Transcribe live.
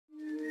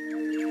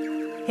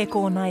He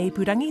kōna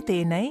ipurangi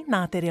tēnei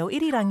nā te reo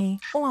irirangi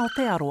o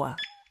Aotearoa.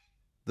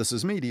 This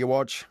is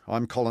Mediawatch.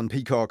 I'm Colin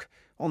Peacock.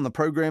 On the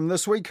programme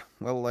this week,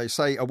 well, they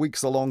say a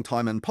week's a long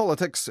time in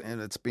politics,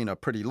 and it's been a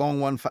pretty long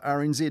one for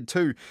RNZ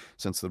too,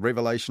 since the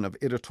revelation of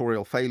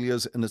editorial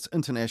failures in its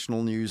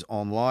international news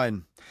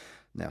online.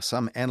 Now,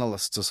 some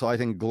analysts are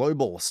citing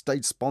global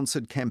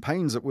state-sponsored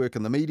campaigns at work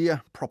in the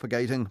media,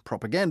 propagating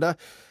propaganda.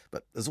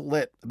 But is all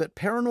that a bit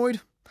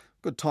paranoid?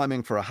 Good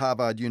timing for a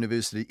Harvard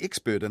University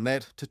expert in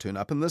that to turn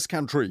up in this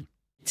country.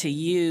 To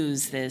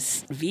use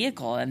this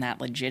vehicle and that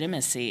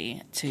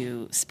legitimacy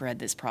to spread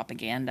this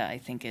propaganda, I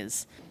think,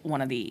 is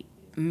one of the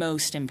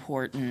most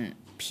important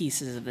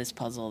pieces of this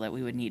puzzle that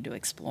we would need to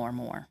explore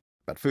more.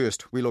 But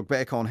first, we look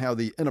back on how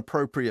the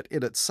inappropriate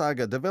edit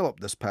saga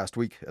developed this past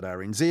week at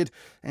RNZ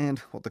and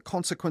what the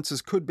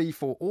consequences could be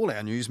for all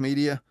our news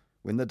media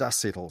when the dust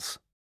settles.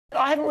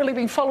 I haven't really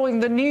been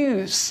following the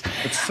news.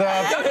 It's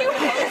not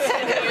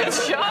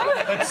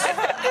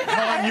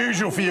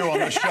unusual for you on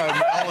the show,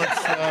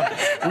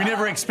 Mel. We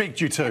never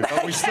expect you to,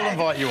 but we still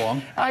invite you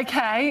on.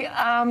 Okay.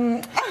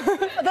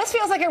 This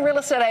feels like a real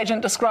estate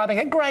agent describing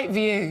a great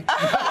view.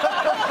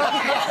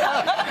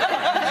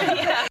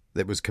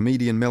 That was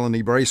comedian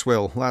Melanie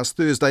Bracewell last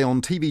Thursday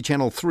on TV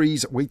Channel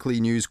 3's weekly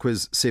news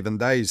quiz 7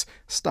 Days,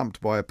 stumped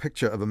by a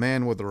picture of a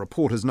man with a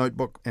reporter's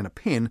notebook and a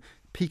pen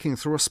peeking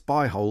through a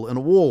spy hole in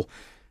a wall.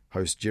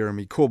 Host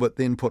Jeremy Corbett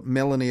then put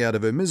Melanie out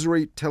of her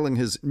misery, telling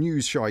his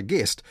news-shy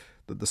guest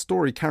that the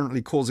story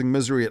currently causing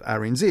misery at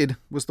RNZ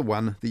was the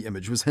one the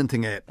image was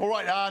hinting at. All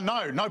right,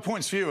 no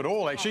points for you at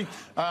all, actually.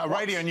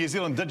 Radio New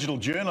Zealand digital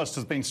journalist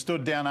has been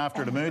stood down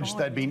after it emerged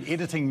they'd been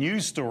editing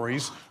news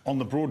stories on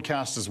the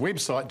broadcaster's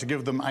website to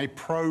give them a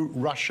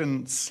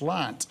pro-Russian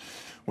slant,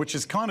 which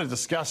is kind of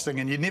disgusting,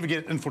 and you'd never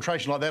get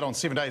infiltration like that on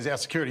 7 Days. Our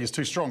security is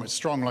too strong. It's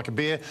strong like a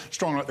bear,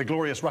 strong like the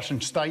glorious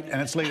Russian state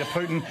and its leader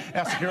Putin.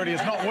 Our security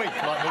is not weak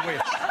like the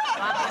West.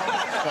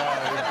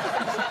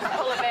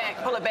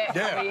 Pull it back.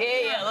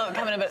 Yeah. Look,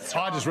 coming a bit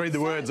strong. I just read the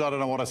words, I don't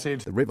know what I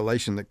said. The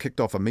revelation that kicked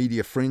off a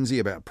media frenzy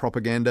about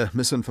propaganda,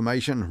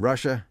 misinformation,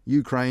 Russia,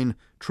 Ukraine,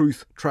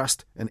 truth,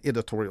 trust and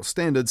editorial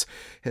standards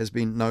has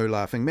been no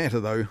laughing matter,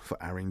 though, for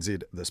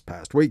RNZ this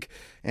past week.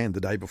 And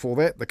the day before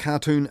that, the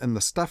cartoon in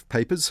the Stuff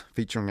papers,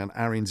 featuring an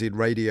RNZ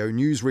radio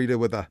newsreader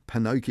with a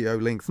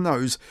Pinocchio-length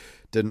nose,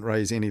 didn't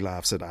raise any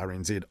laughs at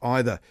RNZ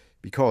either,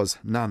 because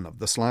none of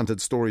the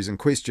slanted stories in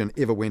question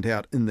ever went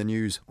out in the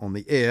news on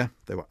the air.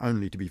 They were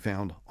only to be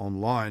found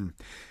online.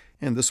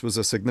 And this was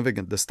a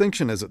significant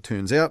distinction, as it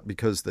turns out,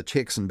 because the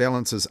checks and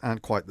balances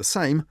aren't quite the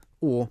same,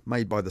 or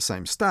made by the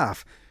same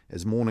staff,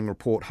 as Morning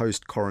Report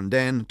host Corin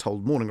Dan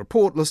told Morning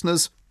Report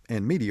listeners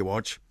and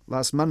Mediawatch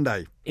last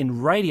Monday.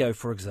 In radio,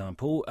 for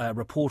example, a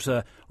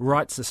reporter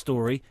writes a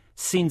story,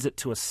 sends it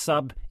to a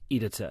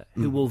sub-editor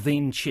who will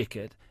then check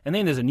it, and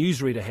then there's a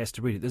newsreader has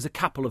to read it. There's a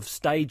couple of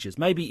stages.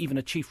 Maybe even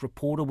a chief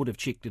reporter would have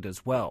checked it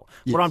as well.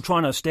 Yes. What I'm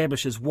trying to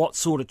establish is what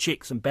sort of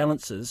checks and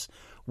balances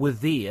were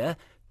there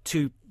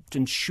to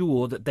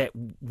ensure that that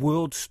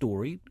world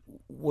story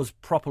was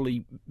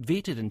properly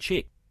vetted and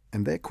checked.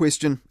 And that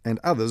question and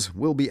others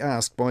will be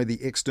asked by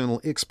the external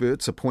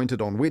experts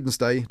appointed on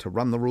Wednesday to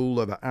run the rule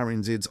over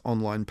RNZ's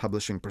online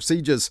publishing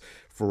procedures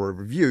for a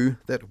review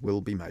that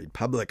will be made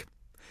public.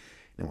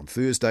 Now, on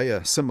Thursday,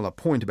 a similar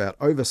point about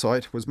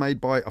oversight was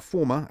made by a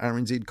former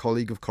RNZ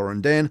colleague of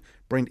Corin Dan,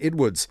 Brent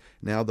Edwards,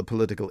 now the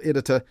political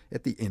editor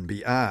at the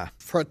NBR.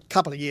 For a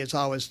couple of years,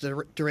 I was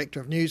the director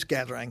of news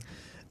gathering,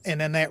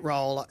 and in that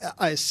role,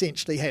 I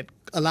essentially had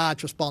a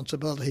large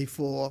responsibility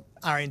for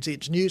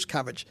RNZ's news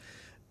coverage.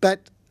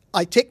 But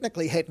I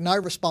technically had no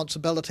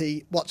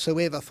responsibility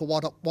whatsoever for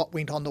what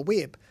went on the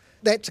web.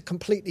 That's a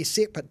completely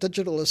separate.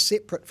 Digital is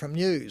separate from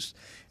news.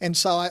 And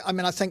so,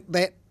 I think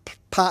that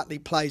partly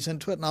plays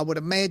into it, and I would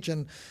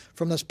imagine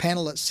from this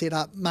panel that's set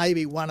up,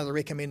 maybe one of the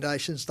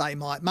recommendations they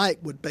might make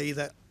would be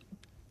that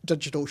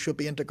digital should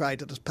be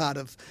integrated as part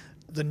of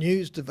the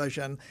news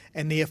division,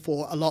 and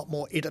therefore a lot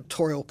more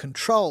editorial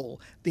control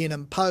then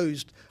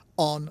imposed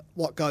on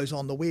what goes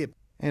on the web.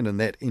 And in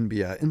that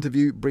NBR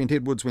interview, Brent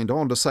Edwards went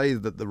on to say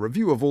that the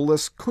review of all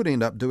this could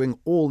end up doing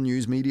all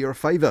news media a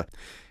favour.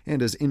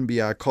 And as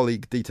NBR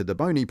colleague Dita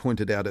Daboni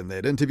pointed out in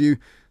that interview,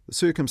 the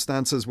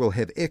circumstances will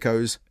have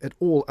echoes at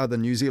all other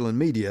New Zealand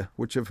media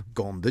which have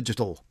gone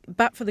digital.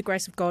 But for the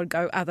grace of God,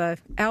 go other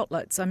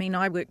outlets. I mean,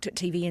 I worked at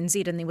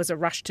TVNZ and there was a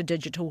rush to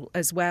digital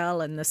as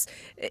well, and this,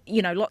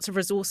 lots of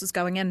resources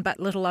going in, but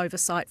little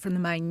oversight from the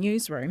main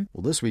newsroom.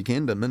 Well, this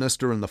weekend, a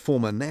minister in the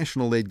former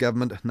National-led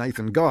government,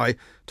 Nathan Guy,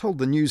 told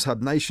the News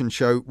Hub Nation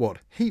show what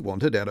he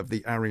wanted out of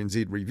the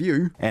RNZ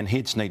review. And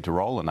heads need to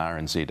roll in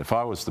RNZ. If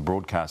I was the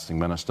broadcasting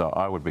minister,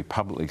 I would be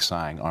publicly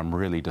saying I'm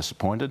really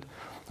disappointed.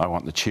 I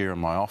want the chair in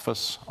my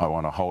office. I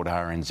want to hold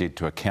RNZ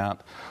to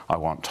account. I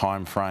want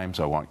time frames.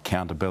 I want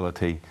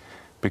accountability,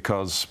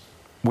 because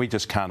we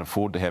just can't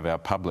afford to have our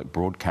public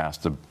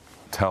broadcaster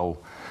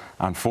tell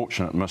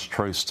unfortunate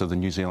mistruths to the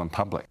New Zealand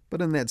public.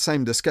 But in that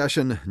same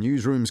discussion,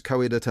 Newsroom's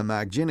co-editor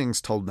Mark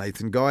Jennings told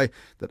Nathan Guy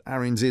that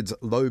RNZ's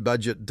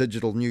low-budget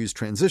digital news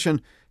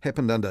transition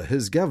happened under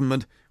his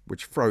government,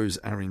 which froze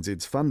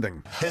RNZ's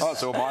funding.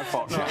 It's all my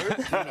fault.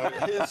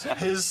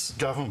 His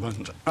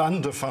government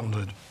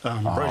underfunded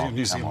Radio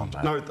New Zealand.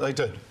 No, they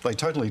did. They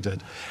totally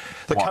did.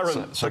 So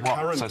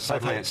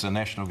suddenly it's the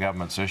national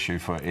government's issue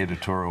for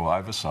editorial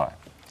oversight.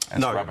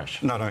 That's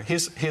rubbish. No.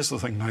 Here's the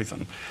thing,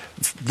 Nathan.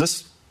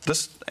 This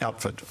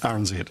outfit,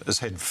 RNZ, has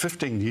had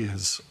 15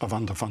 years of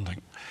underfunding.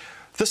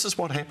 This is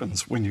what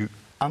happens when you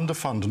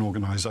underfund an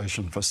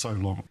organisation for so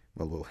long.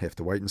 Well, we'll have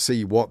to wait and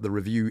see what the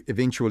review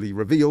eventually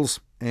reveals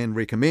and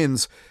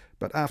recommends.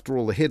 But after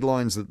all the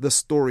headlines that this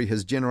story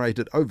has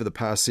generated over the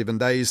past 7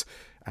 days,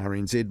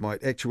 RNZ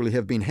might actually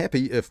have been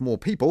happy if more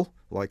people,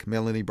 like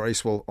Melanie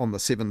Bracewell on the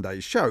 7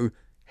 Days show,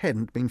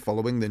 hadn't been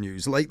following the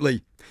news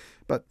lately.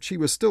 But she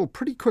was still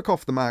pretty quick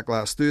off the mark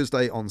last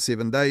Thursday on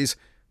 7 Days,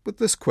 with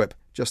this quip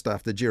just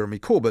after Jeremy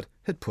Corbett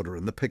had put her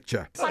in the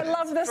picture. I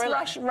love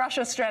this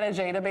Russia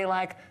strategy to be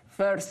like,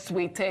 first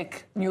we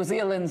take New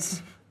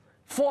Zealand's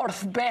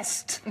fourth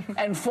best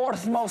and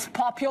fourth most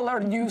popular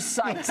news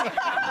site,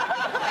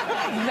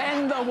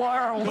 then the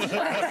world.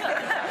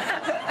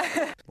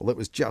 Well, it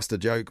was just a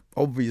joke,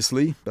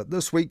 obviously, but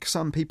this week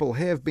some people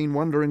have been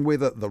wondering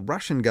whether the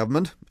Russian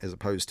government, as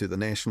opposed to the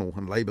National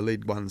and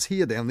Labour-led ones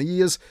here down the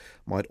years,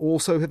 might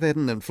also have had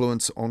an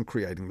influence on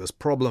creating this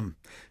problem.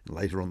 And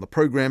later on the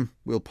programme,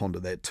 we'll ponder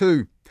that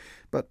too.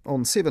 But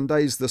on 7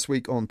 Days this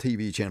week on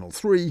TV Channel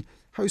 3,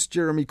 host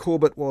Jeremy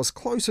Corbett was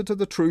closer to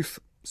the truth,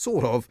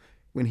 sort of,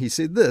 when he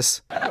said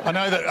this. I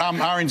know that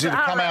RNZ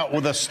have come out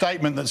with a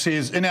statement that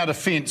says, in our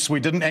defence, we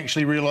didn't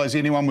actually realise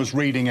anyone was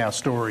reading our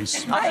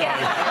stories.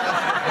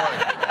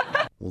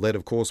 Well, that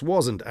of course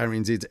wasn't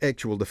RNZ's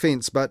actual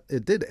defence, but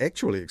it did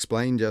actually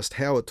explain just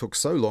how it took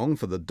so long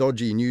for the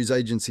dodgy news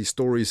agency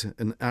stories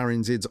in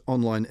RNZ's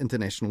online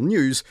international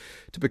news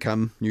to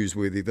become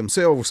newsworthy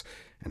themselves,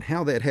 and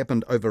how that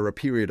happened over a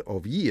period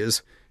of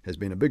years has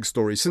been a big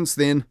story since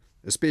then,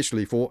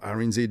 especially for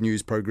RNZ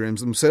news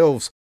programmes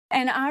themselves.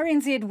 An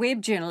RNZ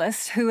web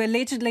journalist who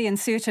allegedly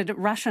inserted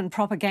Russian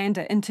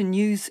propaganda into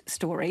news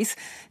stories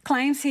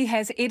claims he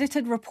has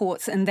edited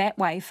reports in that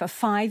way for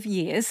 5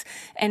 years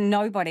and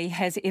nobody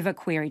has ever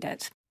queried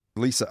it.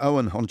 Lisa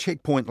Owen on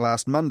Checkpoint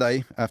last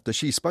Monday after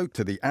she spoke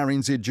to the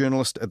RNZ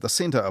journalist at the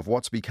centre of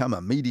what's become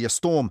a media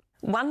storm.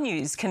 One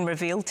News can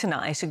reveal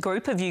tonight a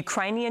group of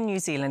Ukrainian New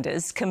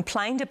Zealanders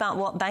complained about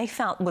what they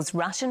felt was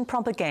Russian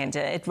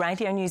propaganda at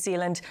Radio New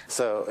Zealand.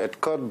 So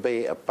it could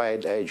be a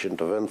paid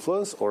agent of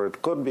influence, or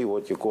it could be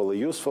what you call a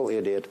useful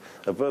idiot,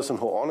 a person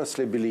who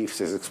honestly believes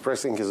he's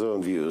expressing his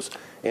own views,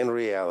 in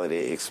reality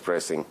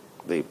expressing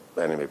the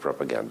enemy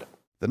propaganda.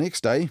 The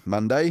next day,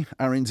 Monday,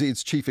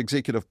 RNZ's Chief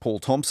Executive Paul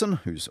Thompson,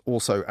 who's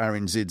also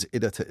RNZ's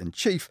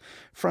Editor-in-Chief,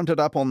 fronted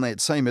up on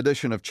that same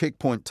edition of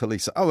Checkpoint to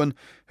Lisa Owen,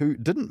 who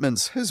didn't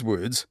mince his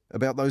words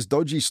about those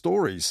dodgy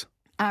stories.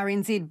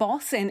 RNZ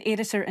boss and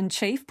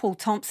editor-in-chief Paul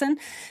Thompson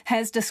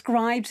has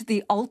described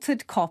the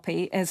altered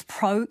copy as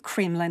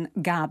pro-Kremlin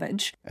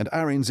garbage. And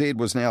RNZ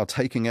was now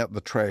taking out the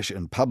trash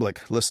in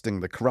public, listing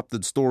the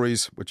corrupted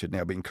stories, which had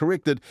now been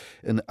corrected,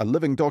 in a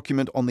living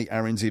document on the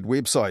RNZ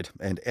website,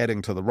 and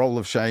adding to the roll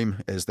of shame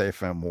as they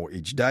found more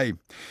each day.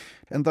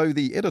 And though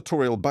the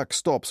editorial buck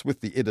stops with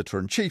the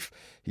editor-in-chief,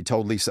 he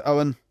told Lisa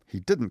Owen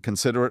he didn't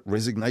consider it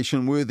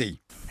resignation worthy.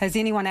 Has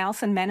anyone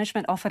else in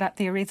management offered up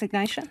their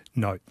resignation?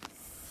 No.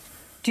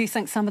 Do you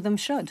think some of them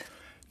should?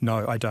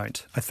 No, I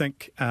don't. I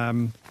think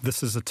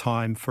this is a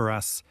time for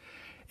us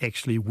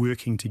actually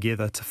working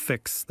together to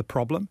fix the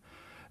problem,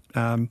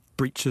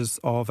 breaches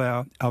of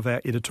our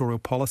editorial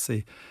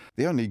policy.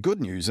 The only good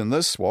news in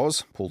this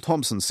was, Paul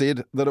Thompson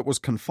said, that it was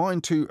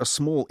confined to a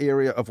small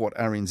area of what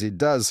RNZ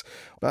does.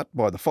 But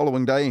by the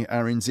following day,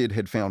 RNZ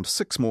had found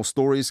 6 more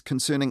stories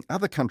concerning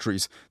other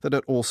countries that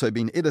had also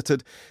been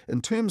edited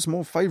in terms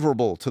more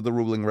favourable to the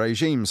ruling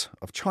regimes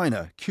of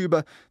China,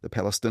 Cuba, the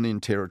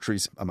Palestinian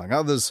territories, among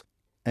others.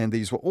 And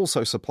these were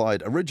also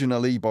supplied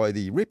originally by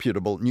the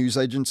reputable news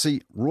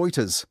agency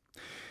Reuters.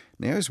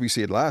 Now, as we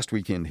said last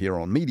weekend here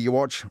on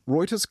Mediawatch,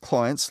 Reuters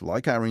clients,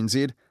 like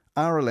RNZ,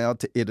 are allowed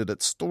to edit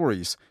its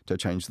stories to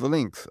change the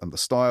length and the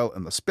style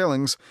and the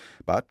spellings,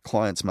 but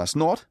clients must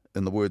not,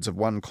 in the words of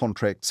one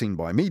contract seen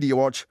by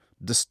Mediawatch,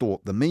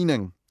 distort the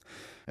meaning.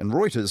 And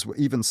Reuters were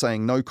even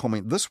saying no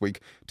comment this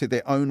week to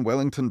their own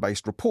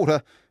Wellington-based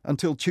reporter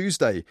until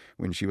Tuesday,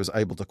 when she was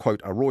able to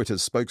quote a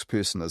Reuters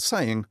spokesperson as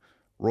saying,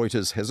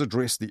 Reuters has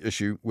addressed the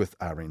issue with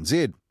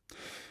RNZ.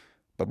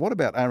 But what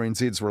about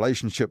RNZ's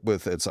relationship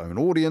with its own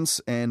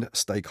audience and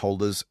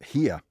stakeholders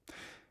here?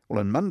 Well,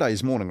 in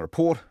Monday's morning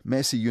report,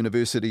 Massey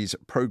University's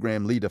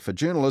Programme Leader for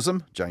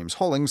Journalism, James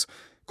Hollings,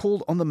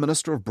 called on the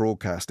Minister of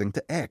Broadcasting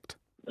to act.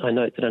 I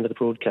note that under the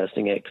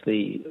Broadcasting Act,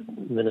 the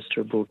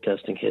Minister of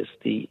Broadcasting has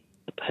the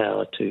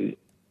power to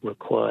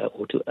require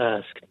or to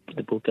ask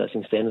the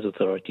Broadcasting Standards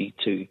Authority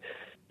to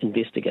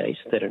investigate.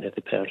 They don't have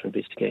the power to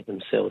investigate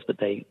themselves, but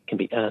they can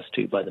be asked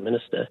to by the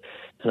Minister,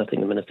 and I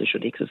think the Minister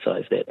should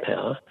exercise that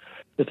power.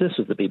 If this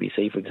was the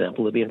BBC, for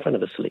example, they'd be in front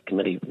of a select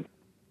committee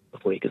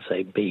before you could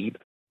say beep.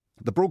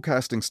 The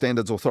Broadcasting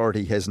Standards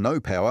Authority has no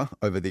power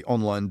over the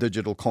online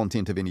digital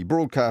content of any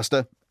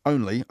broadcaster,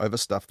 only over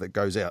stuff that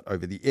goes out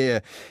over the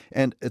air.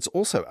 And it's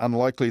also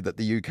unlikely that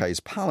the UK's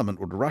Parliament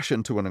would rush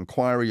into an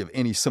inquiry of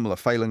any similar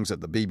failings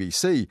at the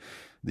BBC.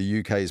 The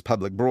UK's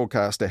public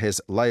broadcaster has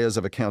layers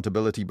of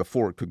accountability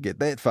before it could get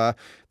that far,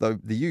 though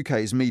the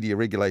UK's media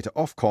regulator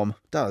Ofcom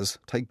does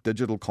take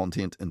digital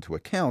content into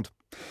account.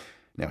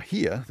 Now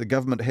here, the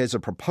government has a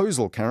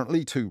proposal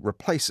currently to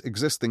replace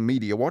existing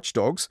media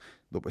watchdogs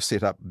that were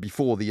set up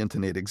before the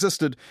internet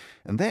existed,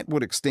 and that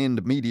would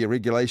extend media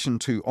regulation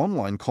to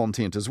online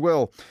content as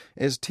well,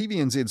 as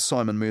TVNZ's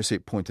Simon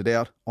Mersett pointed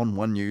out on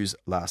One News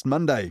last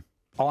Monday.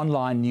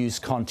 Online news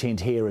content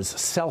here is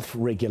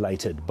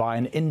self-regulated by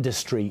an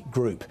industry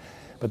group.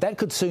 But that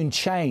could soon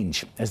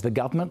change as the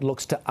government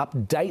looks to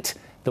update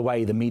the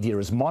way the media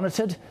is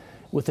monitored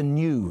with a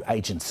new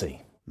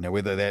agency. Now,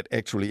 whether that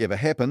actually ever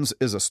happens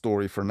is a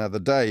story for another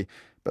day,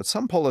 but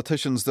some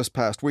politicians this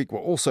past week were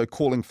also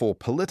calling for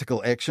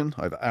political action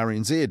over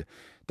RNZ.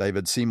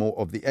 David Seymour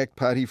of the ACT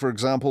Party, for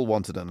example,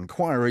 wanted an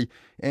inquiry,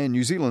 and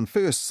New Zealand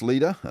First's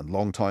leader and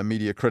longtime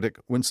media critic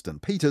Winston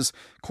Peters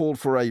called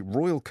for a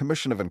Royal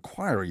Commission of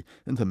Inquiry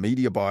into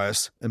media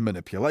bias and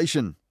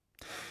manipulation.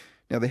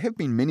 Now, there have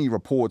been many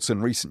reports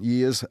in recent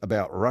years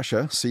about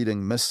Russia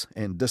seeding mis-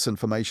 and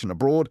disinformation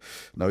abroad,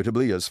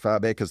 notably as far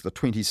back as the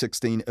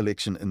 2016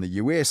 election in the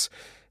US.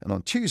 And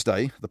on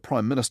Tuesday, the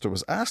Prime Minister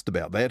was asked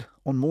about that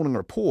on Morning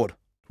Report.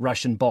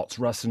 Russian bots,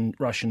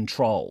 Russian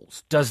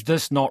trolls. Does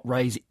this not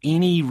raise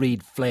any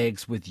red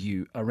flags with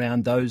you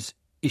around those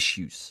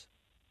issues?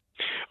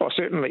 Well,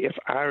 certainly if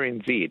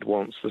RNZ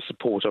wants the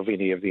support of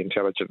any of the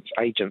intelligence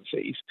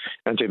agencies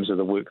in terms of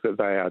the work that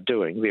they are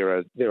doing,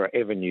 there are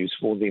avenues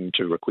for them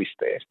to request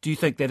that. Do you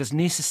think that is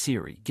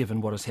necessary,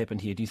 given what has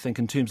happened here? Do you think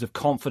in terms of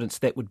confidence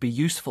that would be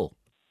useful?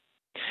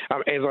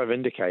 As I've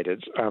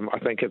indicated, I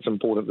think it's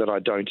important that I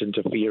don't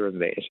interfere in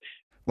that.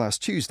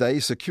 Last Tuesday,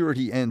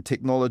 security and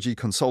technology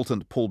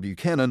consultant Paul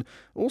Buchanan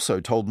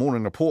also told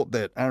Morning Report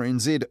that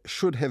RNZ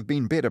should have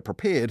been better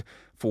prepared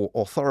for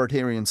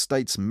authoritarian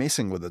states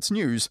messing with its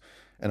news,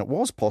 and it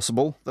was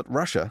possible that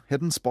Russia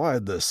had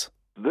inspired this.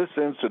 This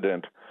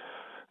incident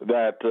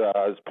that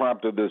has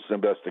prompted this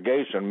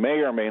investigation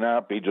may or may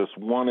not be just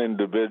one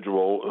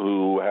individual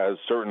who has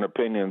certain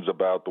opinions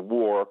about the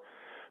war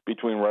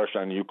between Russia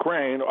and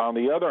Ukraine. On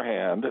the other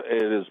hand,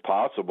 it is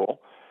possible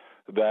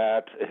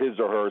that his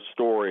or her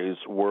stories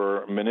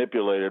were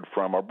manipulated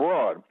from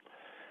abroad.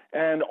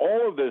 And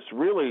all of this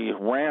really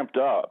ramped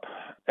up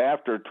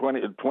after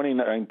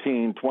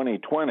 2019,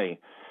 2020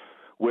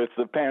 with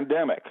the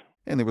pandemic.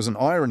 And there was an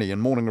irony in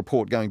Morning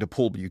Report going to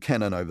Paul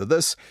Buchanan over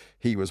this.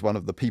 He was one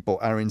of the people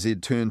RNZ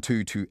turned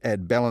to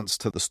add balance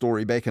to the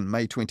story back in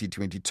May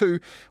 2022,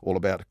 all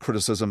about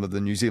criticism of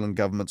the New Zealand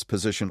government's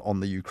position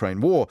on the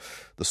Ukraine war.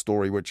 The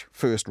story which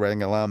first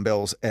rang alarm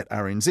bells at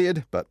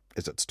RNZ, but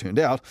as it's turned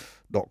out,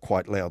 not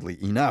quite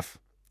loudly enough.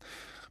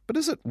 But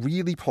is it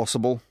really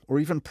possible or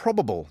even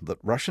probable that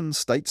Russian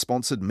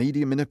state-sponsored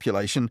media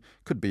manipulation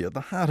could be at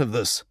the heart of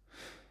this?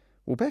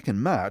 Well, back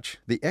in March,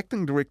 the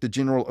Acting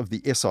Director-General of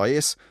the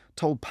SIS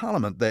told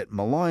Parliament that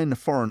malign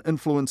foreign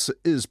influence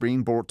is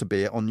being brought to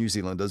bear on New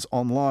Zealanders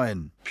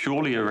online.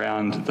 Purely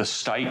around the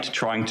state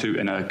trying to,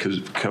 in a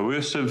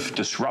coercive,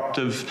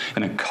 disruptive,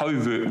 in a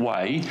covert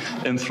way,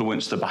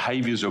 influence the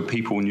behaviours of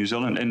people in New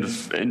Zealand,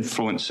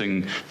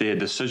 influencing their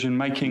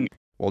decision-making.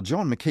 While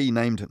John McKee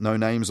named no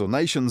names or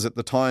nations at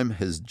the time,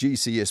 his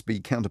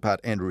GCSB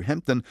counterpart Andrew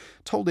Hampton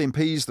told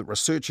MPs that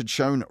research had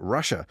shown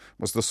Russia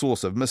was the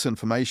source of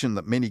misinformation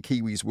that many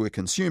Kiwis were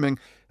consuming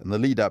in the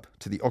lead-up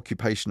to the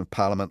occupation of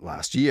Parliament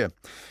last year.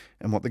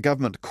 And what the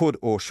government could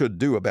or should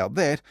do about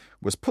that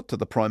was put to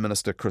the Prime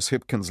Minister Chris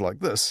Hipkins like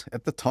this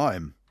at the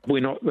time. We're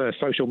not the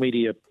social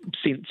media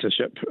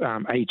censorship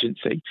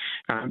agency.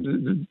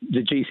 The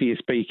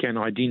GCSB can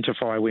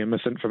identify where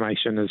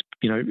misinformation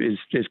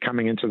is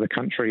coming into the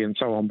country and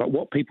so on. But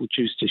what people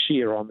choose to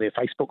share on their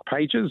Facebook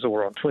pages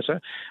or on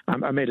Twitter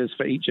are matters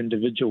for each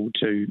individual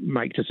to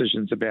make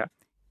decisions about.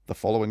 The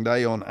following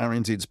day on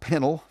RNZ's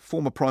panel,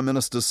 former Prime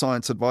Minister's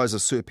Science Advisor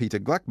Sir Peter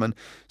Gluckman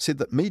said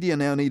that media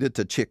now needed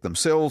to check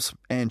themselves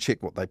and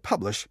check what they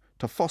publish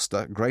to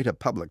foster greater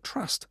public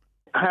trust.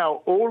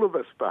 How all of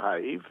us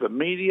behave, the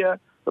media,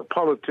 the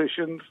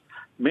politicians,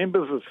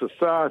 members of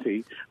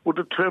society, will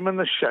determine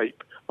the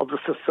shape of the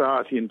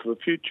society into the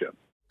future.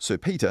 Sir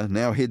Peter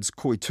now heads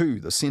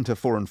Koitu, the Centre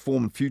for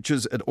Informed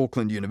Futures at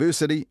Auckland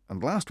University,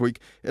 and last week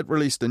it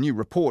released a new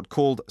report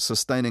called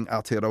Sustaining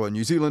Aotearoa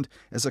New Zealand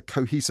as a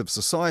Cohesive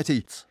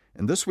Society.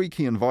 And this week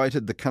he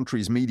invited the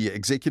country's media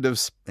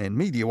executives and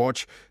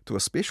Mediawatch to a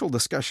special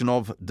discussion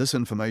of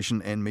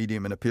disinformation and media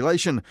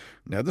manipulation.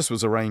 Now, this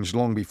was arranged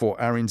long before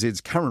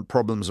RNZ's current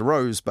problems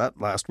arose, but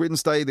last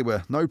Wednesday there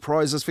were no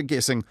prizes for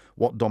guessing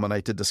what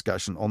dominated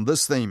discussion on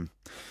this theme.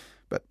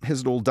 But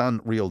has it all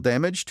done real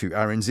damage to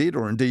RNZ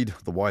or indeed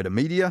the wider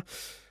media?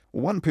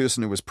 One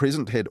person who was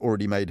present had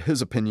already made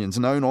his opinions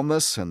known on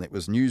this, and that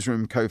was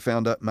Newsroom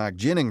co-founder Mark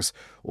Jennings,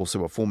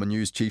 also a former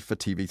news chief for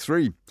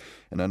TV3.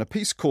 And in a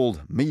piece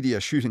called Media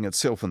Shooting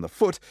Itself in the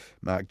Foot,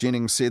 Mark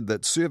Jennings said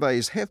that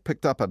surveys have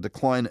picked up a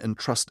decline in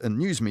trust in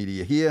news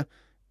media here,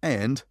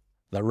 and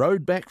The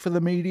road back for the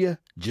media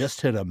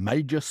just hit a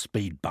major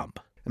speed bump.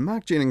 And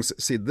Mark Jennings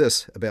said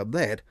this about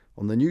that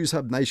on the News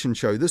Hub Nation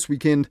show this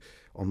weekend,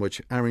 on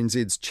which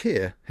RNZ's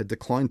chair had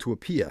declined to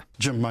appear.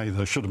 Jim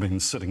Mather should have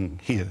been sitting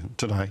here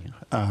today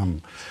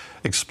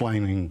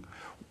explaining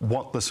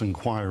what this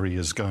inquiry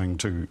is going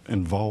to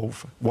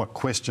involve, what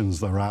questions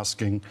they're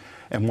asking,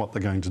 and what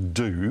they're going to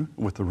do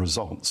with the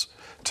results,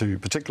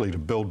 particularly to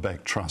build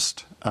back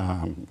trust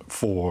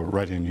for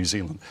Radio New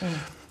Zealand.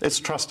 Its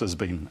trust has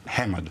been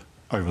hammered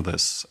over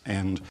this.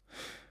 And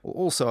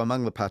also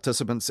among the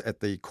participants at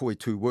the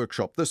Koitu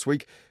workshop this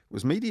week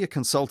was media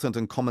consultant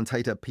and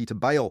commentator Peter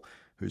Bale,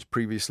 who's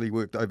previously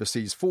worked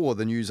overseas for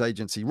the news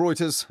agency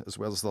Reuters, as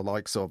well as the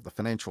likes of the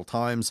Financial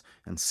Times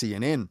and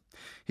CNN.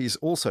 He's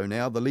also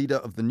now the leader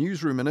of the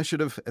Newsroom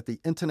Initiative at the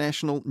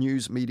International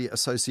News Media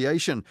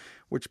Association,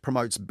 which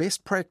promotes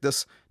best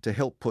practice to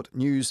help put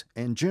news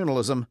and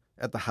journalism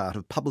at the heart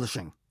of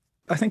publishing.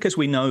 I think, as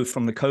we know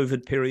from the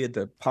COVID period,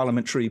 the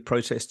parliamentary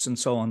protests and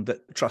so on,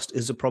 that trust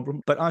is a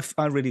problem. But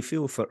I really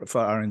feel for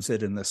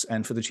RNZ in this,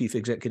 and for the chief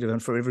executive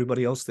and for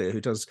everybody else there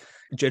who does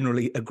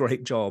generally a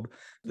great job.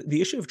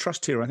 The issue of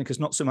trust here, I think, is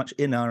not so much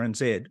in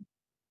RNZ.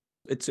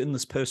 It's in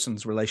this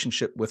person's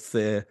relationship with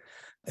their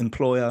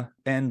employer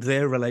and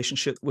their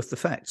relationship with the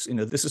facts. You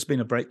know, this has been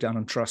a breakdown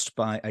in trust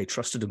by a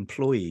trusted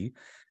employee.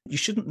 You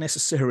shouldn't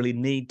necessarily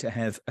need to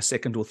have a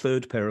second or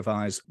third pair of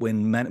eyes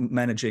when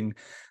managing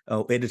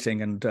or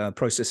editing and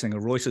processing a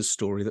Reuters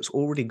story that's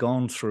already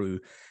gone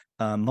through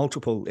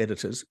multiple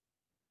editors.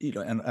 You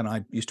know, and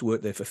I used to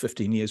work there for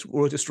 15 years.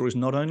 Reuters stories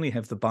not only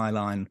have the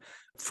byline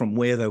from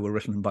where they were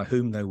written and by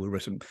whom they were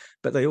written,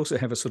 but they also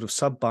have a sort of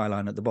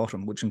sub-byline at the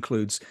bottom, which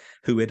includes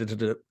who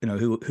edited it, you know,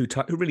 who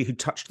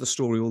touched the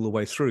story all the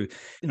way through.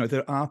 You know,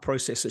 there are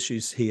process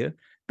issues here,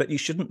 but you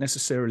shouldn't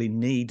necessarily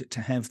need to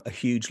have a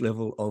huge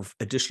level of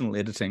additional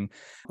editing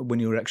when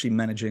you're actually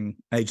managing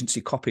agency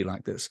copy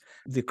like this.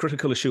 The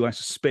critical issue, I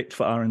suspect,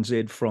 for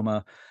RNZ from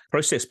a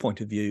process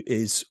point of view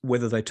is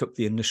whether they took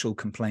the initial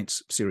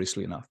complaints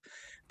seriously enough.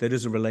 That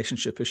is a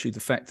relationship issue. The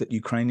fact that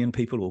Ukrainian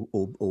people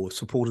or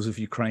supporters of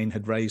Ukraine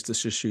had raised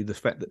this issue, the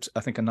fact that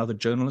I think another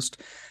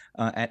journalist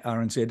at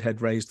RNZ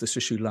had raised this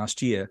issue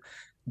last year,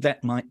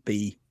 that might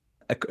be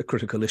a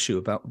critical issue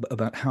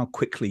about how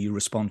quickly you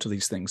respond to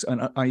these things.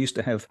 And I used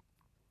to have,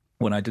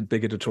 when I did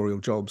big editorial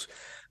jobs,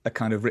 a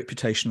kind of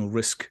reputational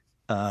risk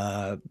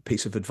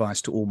piece of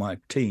advice to all my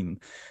team.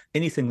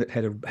 Anything that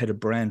had a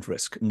brand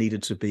risk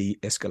needed to be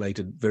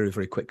escalated very,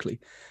 very quickly.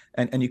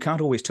 And you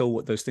can't always tell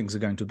what those things are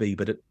going to be,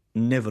 but it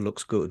never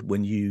looks good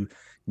when you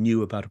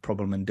knew about a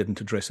problem and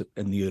didn't address it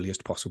in the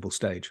earliest possible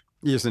stage.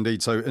 Yes,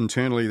 indeed. So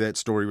internally, that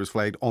story was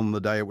flagged on the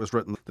day it was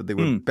written, that there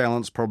were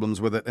balance problems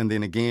with it, and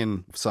then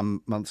again,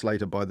 some months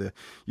later by the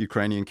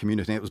Ukrainian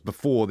community. It was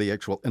before the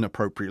actual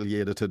inappropriately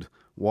edited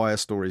Wire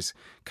stories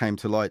came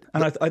to light.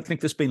 And I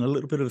think there's been a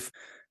little bit of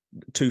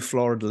too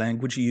florid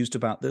language used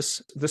about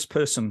this. This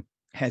person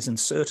has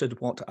inserted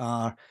what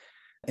are,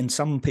 in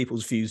some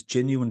people's views,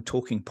 genuine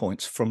talking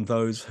points from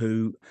those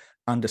who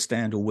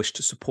understand or wish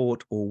to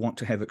support or want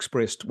to have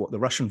expressed what the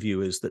Russian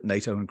view is, that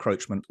NATO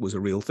encroachment was a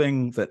real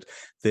thing, that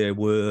there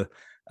were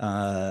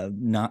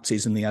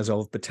Nazis in the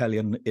Azov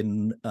battalion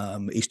in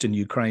eastern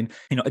Ukraine.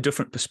 You know, a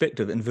different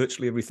perspective in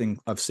virtually everything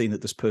I've seen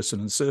that this person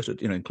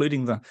inserted, you know,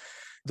 including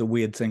the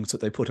weird things that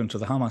they put into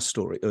the Hamas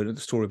story, or the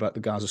story about the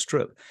Gaza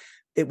Strip.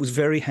 It was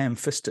very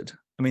ham-fisted.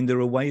 I mean,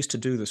 there are ways to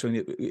do this. I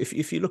mean,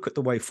 if you look at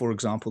the way, for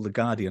example, The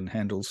Guardian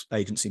handles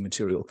agency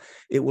material,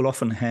 it will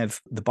often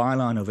have the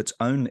byline of its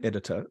own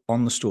editor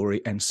on the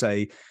story and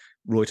say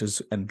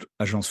Reuters and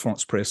Agence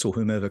France Presse or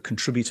whomever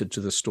contributed to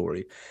the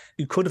story.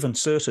 You could have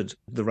inserted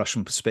the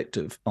Russian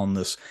perspective on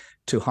this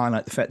to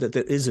highlight the fact that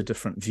there is a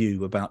different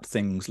view about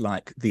things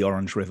like the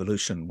Orange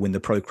Revolution when the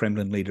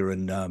pro-Kremlin leader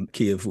in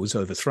Kiev was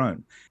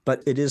overthrown.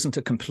 But it isn't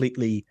a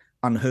completely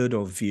unheard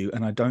of view,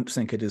 and I don't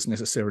think it is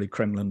necessarily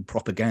Kremlin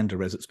propaganda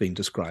as it's been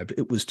described.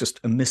 It was just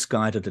a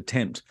misguided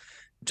attempt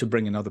to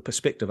bring another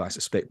perspective, I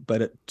suspect,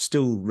 but it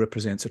still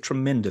represents a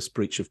tremendous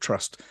breach of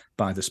trust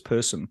by this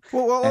person.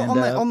 Well,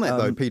 on that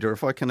though, Peter,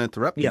 if I can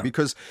interrupt you,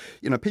 because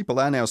you know people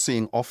are now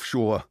seeing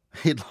offshore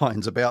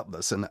headlines about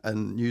this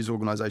and news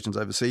organisations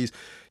overseas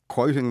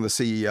quoting the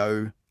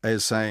CEO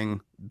as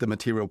saying the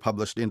material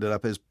published ended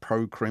up as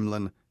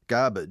pro-Kremlin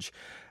garbage.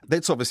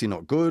 That's obviously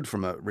not good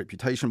from a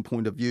reputation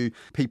point of view.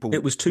 People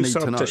it was too need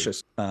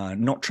surreptitious,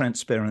 not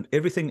transparent.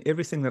 Everything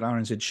that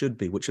RNZ should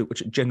be, which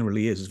it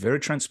generally is very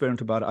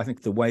transparent about it. I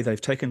think the way they've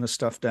taken the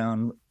stuff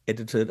down,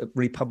 edited,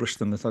 republished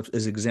them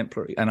is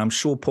exemplary. And I'm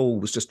sure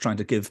Paul was just trying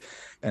to give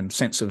a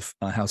sense of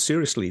how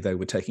seriously they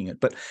were taking it.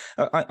 But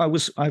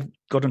I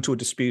got into a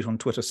dispute on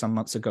Twitter some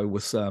months ago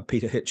with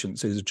Peter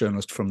Hitchens, who's a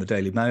journalist from the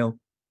Daily Mail,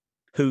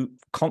 who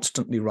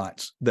constantly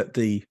writes that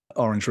the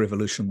Orange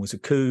Revolution was a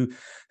coup,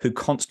 who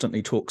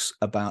constantly talks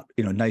about,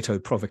 you know, NATO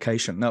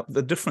provocation. Now,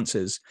 the difference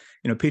is,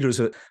 you know, Peter is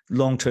a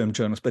long-term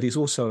journalist, but he's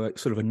also a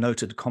sort of a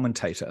noted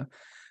commentator.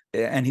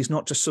 And he's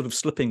not just sort of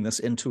slipping this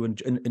into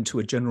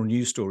a general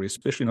news story,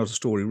 especially not a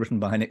story written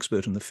by an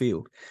expert in the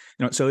field.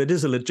 So it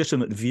is a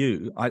legitimate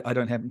view. I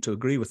don't happen to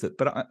agree with it,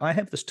 but I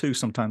have this too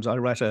sometimes. I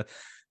write a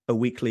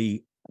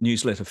weekly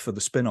newsletter for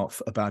the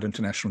spin-off about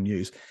international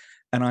news,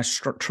 and I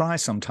try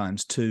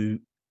sometimes to,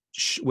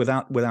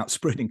 without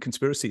spreading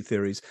conspiracy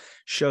theories,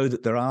 show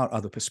that there are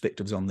other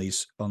perspectives on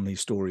these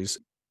stories.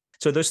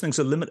 So those things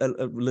are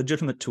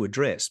legitimate to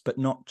address, but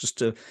not just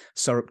to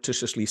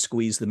surreptitiously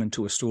squeeze them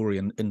into a story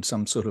in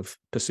some sort of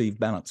perceived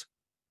balance.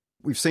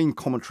 We've seen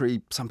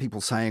commentary, some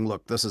people saying,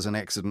 look, this is an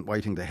accident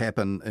waiting to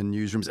happen in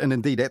newsrooms. And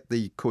indeed, at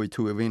the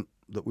Koi2 event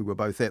that we were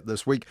both at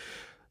this week,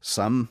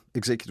 some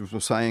executives were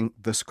saying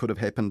this could have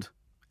happened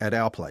at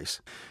our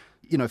place.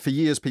 For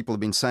years, people have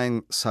been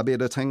saying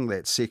sub-editing,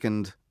 that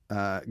second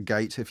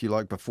gate, if you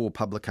like, before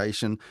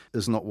publication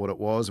is not what it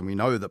was. And we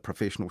know that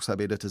professional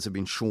sub-editors have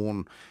been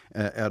shorn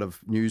out of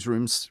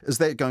newsrooms. Is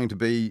that going to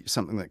be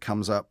something that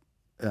comes up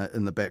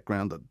in the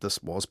background, that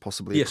this was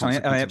possibly Yes, I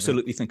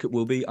absolutely think it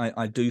will be.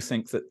 I do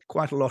think that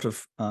quite a lot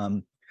of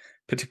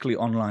particularly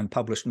online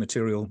published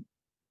material,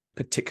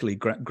 particularly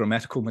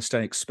grammatical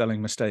mistakes,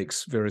 spelling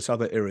mistakes, various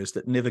other areas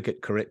that never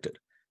get corrected.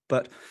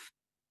 But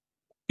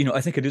I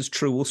think it is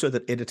true also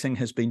that editing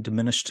has been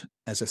diminished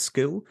as a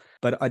skill,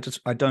 but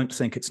I don't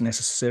think it's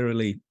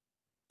necessarily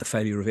a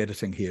failure of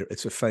editing here.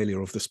 It's a failure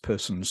of this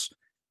person's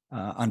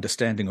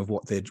understanding of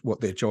what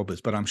their job is.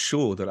 But I'm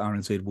sure that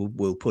RNZ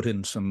will put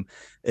in some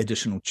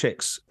additional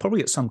checks, probably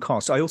at some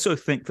cost. I also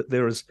think that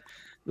there is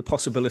the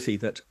possibility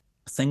that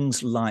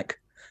things like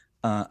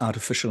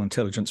artificial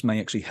intelligence may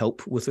actually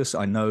help with this.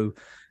 I know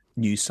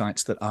news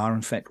sites that are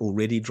in fact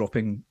already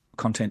dropping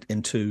content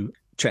into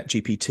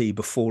ChatGPT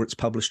before it's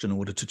published in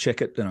order to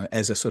check it,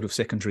 as a sort of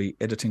secondary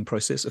editing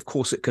process. Of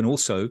course, it can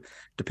also,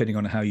 depending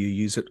on how you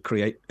use it,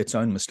 create its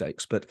own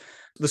mistakes. But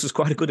this is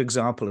quite a good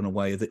example in a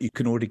way that you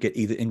can already get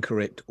either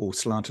incorrect or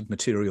slanted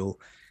material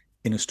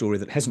in a story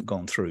that hasn't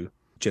gone through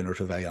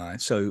generative AI.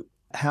 So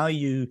how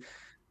you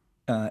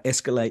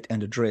escalate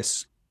and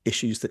address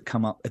issues that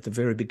come up at the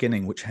very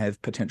beginning, which have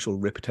potential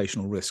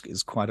reputational risk,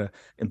 is quite an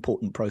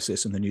important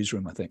process in the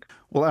newsroom, I think.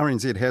 Well,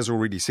 RNZ has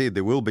already said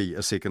there will be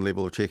a second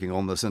level of checking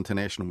on this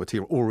international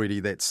material.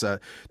 Already that's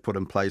put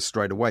in place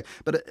straight away.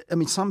 But,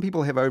 some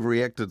people have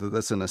overreacted to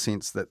this in a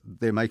sense that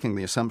they're making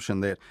the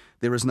assumption that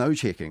there is no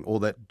checking, or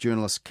that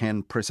journalists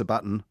can press a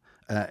button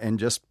and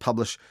just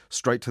publish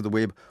straight to the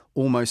web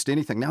almost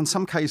anything. Now, in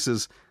some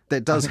cases,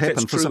 that does happen.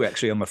 That's true,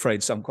 actually, I'm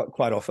afraid,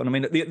 quite often.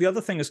 The other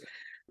thing is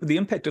the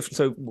impact of...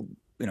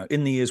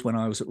 in the years when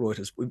I was at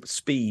Reuters,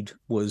 speed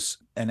was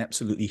an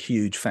absolutely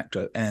huge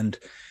factor. And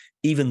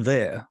even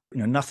there,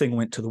 nothing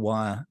went to the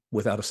wire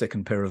without a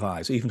second pair of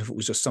eyes, even if it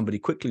was just somebody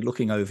quickly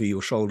looking over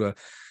your shoulder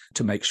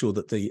to make sure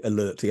that the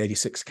alert, the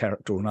 86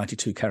 character or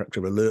 92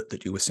 character alert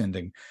that you were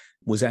sending,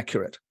 was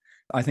accurate.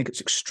 I think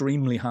it's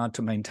extremely hard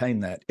to maintain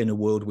that in a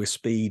world where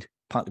speed,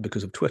 partly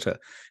because of Twitter,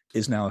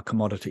 is now a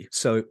commodity.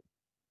 So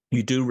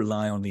you do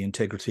rely on the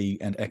integrity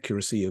and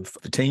accuracy of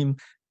the team.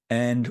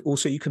 And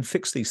also you can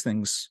fix these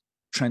things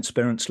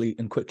transparently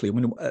and quickly.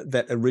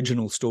 That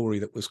original story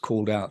that was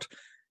called out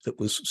that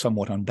was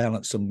somewhat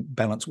unbalanced, and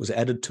balance was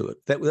added to it,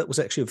 that was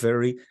actually a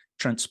very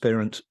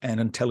transparent and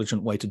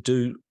intelligent way to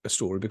do a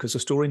story, because a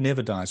story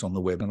never dies on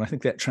the web. And I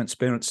think that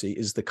transparency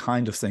is the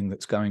kind of thing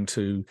that's going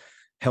to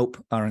help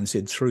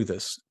RNZ through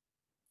this.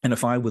 And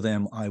if I were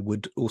them, I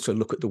would also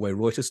look at the way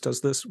Reuters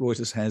does this.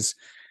 Reuters has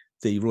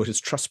the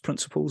Reuters Trust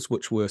Principles,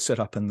 which were set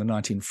up in the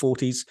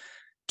 1940s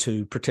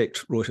to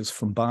protect Reuters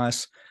from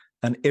bias.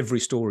 And every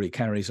story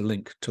carries a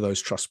link to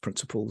those trust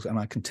principles. And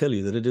I can tell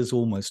you that it is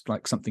almost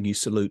like something you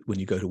salute when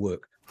you go to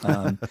work.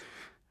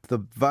 The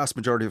vast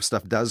majority of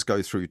stuff does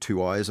go through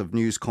two eyes of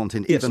news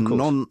content. Yes,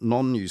 even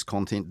non-news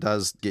content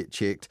does get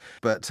checked.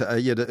 But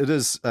it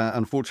is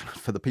unfortunate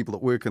for the people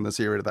that work in this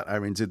area that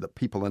RNZ that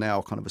people are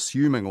now kind of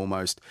assuming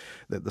almost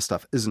that the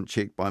stuff isn't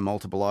checked by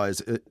multiple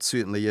eyes. It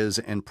certainly is.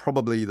 And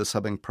probably the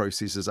subbing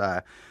processes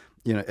are,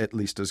 at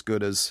least as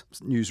good as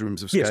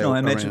newsrooms of scale. Yes, no, I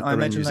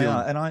imagine they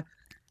are. And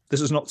this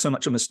is not so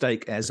much a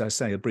mistake as, I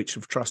say, a breach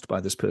of trust by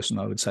this person,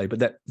 I would say, but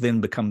that then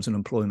becomes an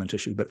employment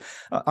issue. But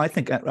I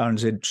think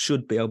RNZ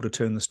should be able to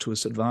turn this to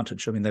its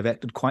advantage. They've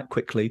acted quite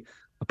quickly,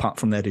 apart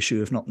from that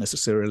issue of not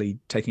necessarily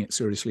taking it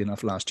seriously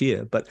enough last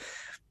year. But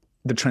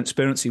the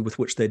transparency with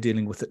which they're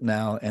dealing with it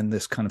now, and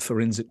this kind of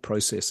forensic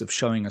process of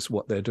showing us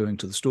what they're doing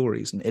to the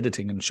stories and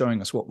editing and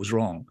showing us what was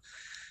wrong,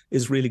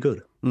 is really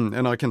good.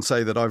 And I can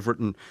say that I've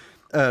written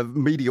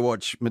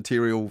Mediawatch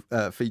material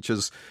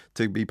features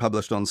to be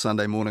published on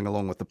Sunday morning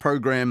along with the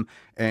program,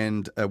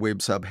 and a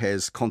web sub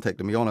has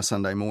contacted me on a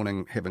Sunday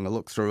morning having a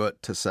look through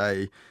it to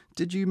say,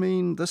 did you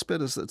mean this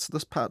bit? Is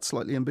this part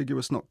slightly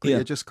ambiguous, not clear?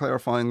 Yeah. Just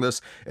clarifying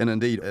this. And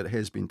indeed, it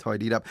has been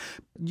tidied up.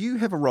 You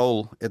have a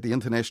role at the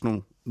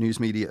International News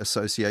Media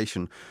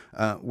Association,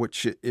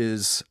 which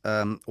is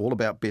all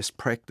about best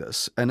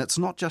practice. And it's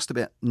not just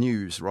about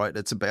news, right?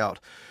 It's about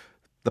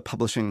the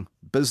publishing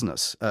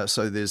business.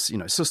 So there's,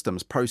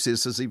 systems,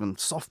 processes, even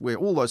software,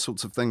 all those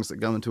sorts of things that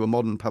go into a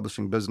modern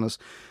publishing business,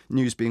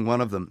 news being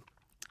one of them.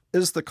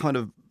 is the kind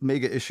of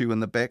mega issue in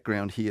the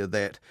background here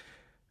that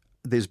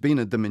there's been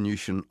a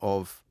diminution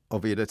of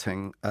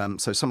editing.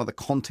 So some of the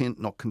content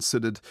not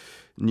considered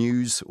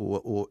news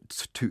or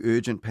too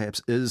urgent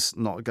perhaps is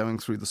not going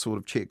through the sort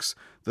of checks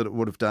that it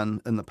would have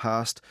done in the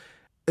past.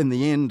 In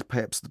the end,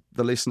 perhaps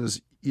the lesson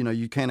is,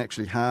 you can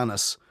actually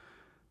harness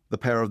the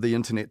power of the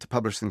internet to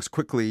publish things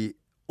quickly,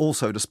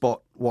 also to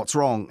spot what's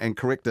wrong and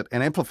correct it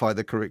and amplify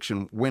the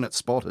correction when it's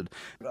spotted.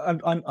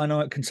 I know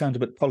it can sound a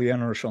bit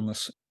Pollyanna-ish on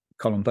this,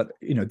 Colin, but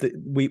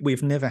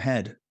we've never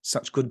had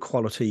such good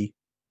quality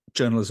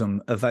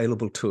journalism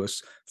available to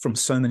us from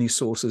so many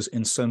sources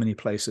in so many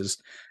places,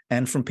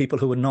 and from people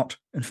who are not,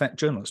 in fact,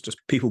 journalists, just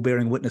people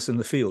bearing witness in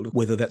the field,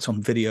 whether that's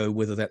on video,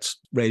 whether that's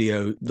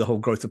radio, the whole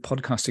growth of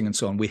podcasting and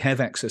so on. We have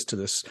access to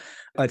this.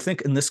 I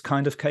think in this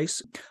kind of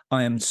case,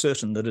 I am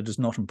certain that it is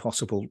not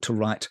impossible to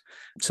write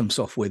some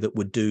software that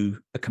would do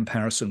a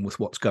comparison with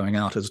what's going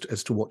out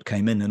as to what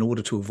came in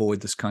order to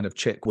avoid this kind of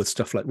check with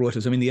stuff like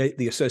Reuters. I mean,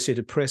 the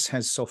Associated Press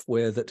has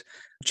software that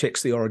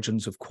checks the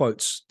origins of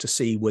quotes to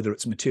see whether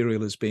its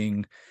material is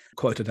being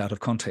quoted out of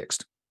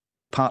context,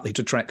 partly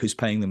to track who's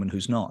paying them and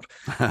who's not.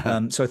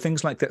 So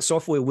things like that,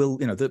 software will,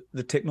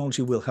 the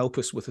technology will help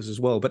us with this as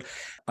well. But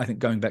I think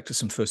going back to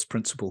some first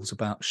principles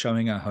about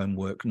showing our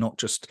homework, not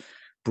just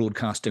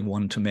broadcasting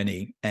one to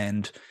many,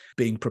 and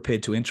being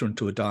prepared to enter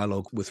into a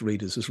dialogue with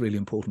readers is really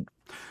important.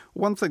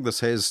 One thing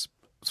this has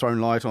thrown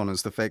light on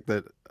is the fact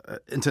that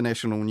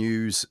international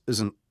news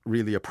isn't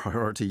really a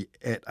priority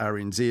at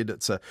RNZ.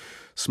 It's a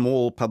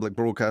small public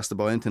broadcaster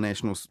by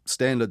international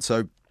standards,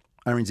 so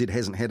RNZ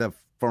hasn't had a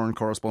foreign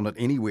correspondent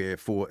anywhere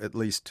for at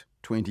least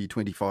 20,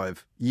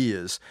 25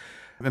 years.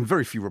 And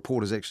very few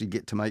reporters actually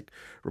get to make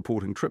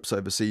reporting trips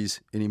overseas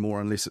anymore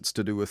unless it's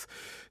to do with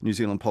New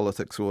Zealand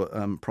politics or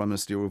prime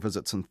ministerial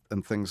visits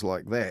and things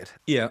like that.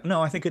 Yeah,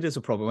 no, I think it is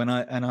a problem.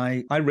 And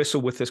I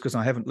wrestle with this because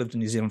I haven't lived in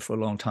New Zealand for a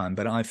long time,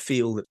 but I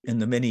feel that in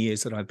the many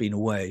years that I've been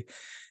away,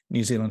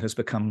 New Zealand has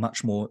become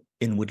much more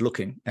inward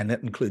looking, and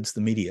that includes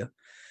the media.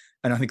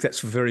 And I think that's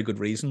for very good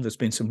reason. There's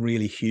been some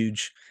really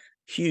huge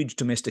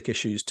domestic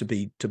issues to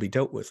be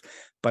dealt with.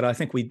 But I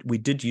think we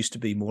did used to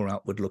be more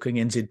outward looking.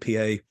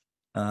 NZPA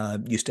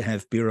used to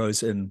have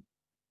bureaus in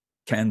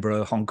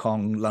Canberra, Hong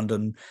Kong,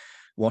 London,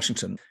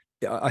 Washington.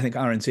 I think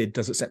RNZ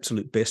does its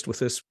absolute best with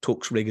this,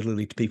 talks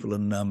regularly to people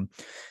in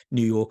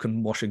New York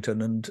and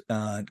Washington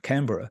and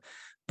Canberra.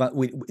 But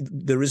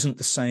there isn't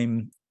the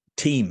same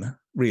team,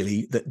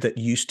 really, that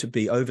used to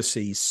be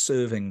overseas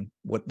serving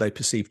what they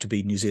perceive to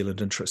be New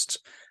Zealand interests.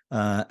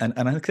 And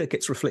I think that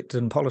gets reflected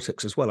in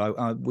politics as well.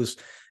 I was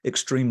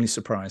extremely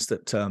surprised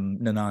that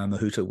Nanaia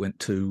Mahuta went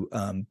to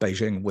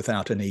Beijing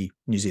without any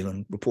New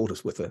Zealand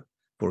reporters with her,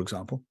 for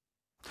example.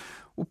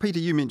 Well, Peter,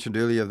 you mentioned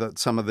earlier that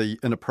some of the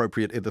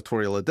inappropriate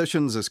editorial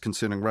additions as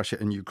concerning Russia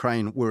and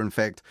Ukraine were in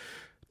fact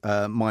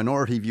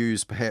minority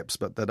views perhaps,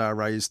 but that are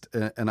raised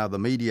in other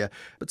media.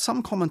 But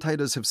some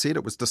commentators have said,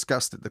 it was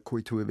discussed at the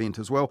Koitu event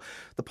as well,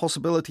 the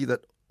possibility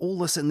that all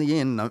this in the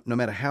end, no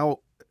matter how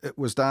it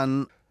was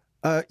done,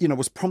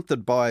 was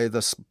prompted by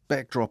this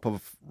backdrop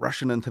of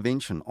Russian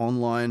intervention,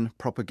 online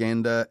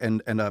propaganda,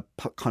 and a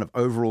kind of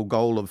overall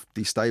goal of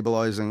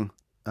destabilising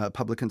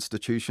public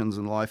institutions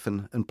and life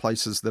in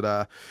places that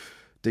are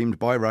deemed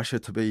by Russia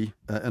to be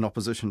in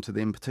opposition to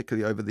them,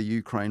 particularly over the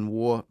Ukraine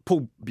war.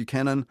 Paul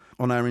Buchanan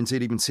on RNZ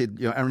even said,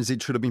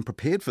 RNZ should have been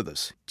prepared for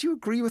this. Do you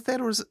agree with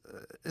that, or is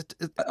it?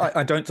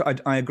 I don't.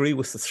 I agree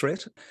with the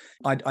threat.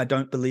 I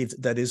don't believe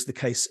that is the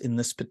case in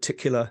this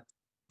particular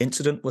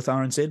incident with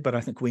RNZ, but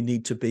I think we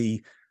need to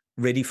be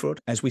ready for it.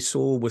 As we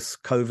saw with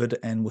COVID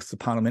and with the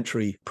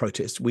parliamentary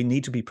protests, we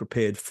need to be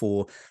prepared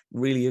for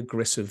really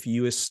aggressive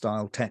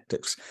US-style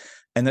tactics.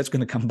 And that's going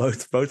to come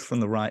both from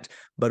the right,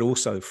 but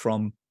also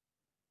from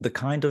the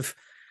kind of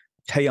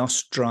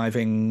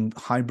chaos-driving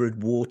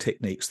hybrid war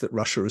techniques that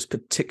Russia is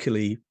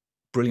particularly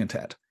brilliant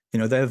at.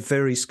 They're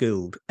very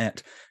skilled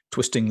at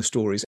twisting the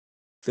stories.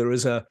 There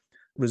is a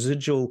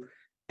residual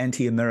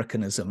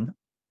anti-Americanism,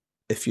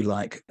 if you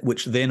like,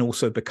 which then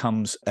also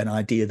becomes an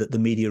idea that the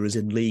media is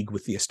in league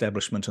with the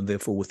establishment and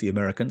therefore with the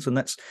Americans. And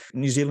that's,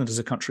 New Zealand is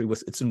a country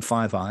it's in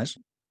Five Eyes.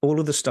 All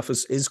of this stuff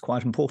is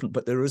quite important,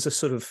 but there is a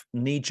sort of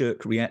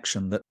knee-jerk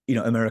reaction that,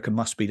 America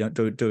must be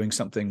doing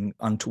something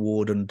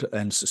untoward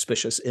and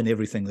suspicious in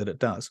everything that it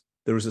does.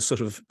 There is a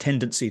sort of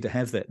tendency to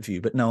have that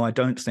view. But no, I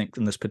don't think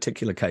in this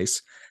particular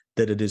case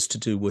that it is to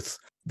do with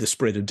the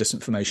spread of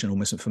disinformation or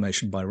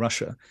misinformation by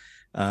Russia.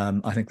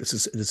 I think this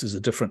is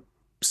a different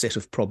set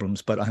of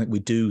problems, but I think we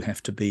do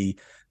have to be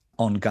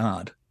on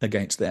guard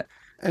against that.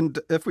 And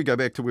if we go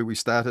back to where we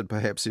started,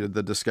 perhaps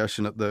the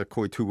discussion at the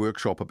Koitu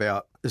workshop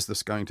about, is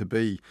this going to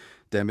be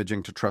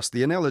damaging to trust?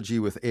 The analogy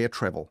with air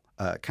travel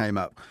came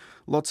up.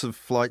 Lots of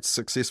flights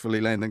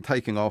successfully landing,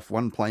 taking off,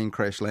 one plane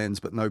crash lands,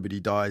 but nobody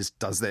dies.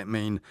 Does that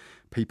mean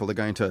people are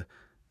going to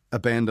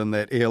abandon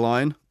that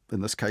airline,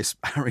 in this case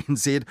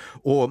RNZ,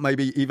 or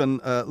maybe even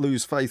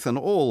lose faith in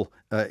all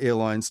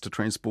airlines to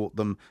transport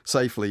them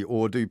safely?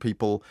 Or do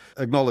people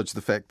acknowledge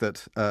the fact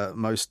that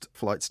most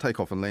flights take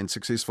off and land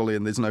successfully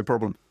and there's no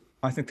problem?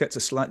 I think that's a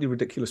slightly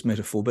ridiculous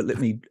metaphor, but let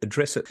me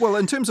address it. Well,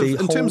 in terms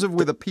of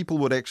whether people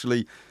would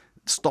actually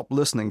stop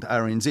listening to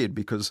RNZ,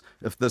 because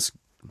if this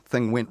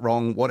thing went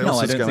wrong, what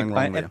else is going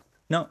wrong there?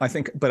 I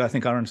think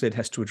RNZ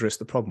has to address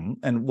the problem.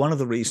 And one of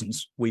the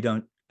reasons we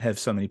don't have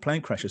so many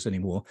plane crashes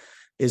anymore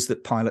is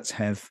that pilots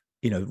have,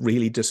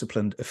 really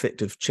disciplined,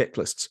 effective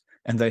checklists,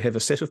 and they have a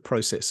set of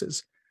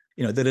processes,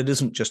 that it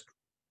isn't just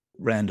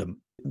random.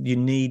 You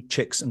need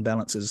checks and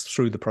balances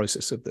through the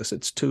process of this.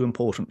 It's too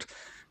important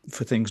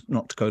for things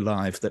not to go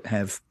live that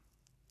have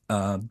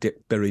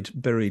buried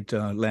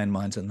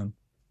landmines in them.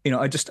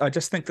 I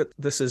just think that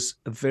this is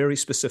a very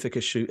specific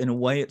issue. In a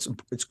way, it's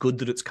good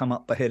that it's come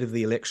up ahead of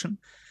the election,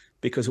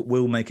 because it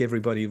will make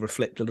everybody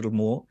reflect a little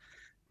more.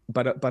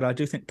 But I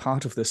do think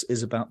part of this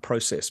is about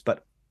process.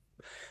 But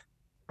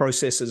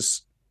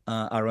processes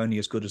are only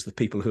as good as the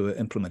people who are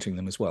implementing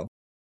them as well.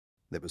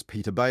 That was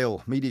Peter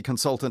Bale, media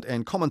consultant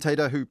and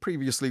commentator who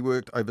previously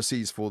worked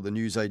overseas for the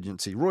news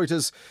agency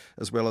Reuters,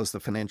 as well as the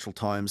Financial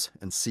Times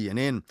and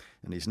CNN.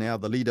 And he's now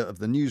the leader of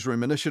the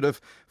Newsroom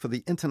Initiative for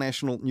the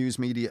International News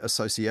Media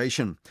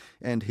Association.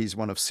 And he's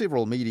one of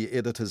several media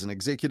editors and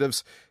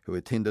executives who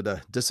attended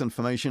a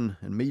disinformation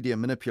and media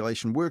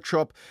manipulation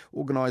workshop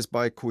organised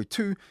by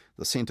Koitu,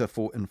 the Centre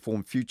for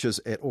Informed Futures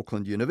at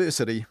Auckland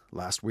University,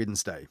 last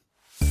Wednesday.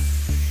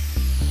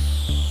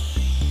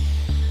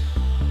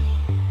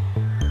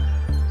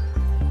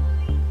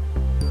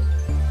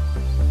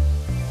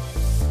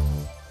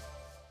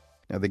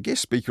 Now, the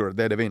guest speaker at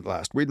that event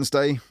last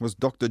Wednesday was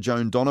Dr.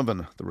 Joan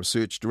Donovan, the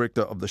research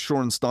director of the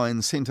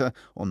Shorenstein Centre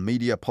on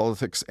Media,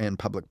 Politics and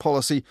Public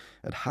Policy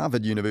at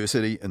Harvard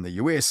University in the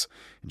US.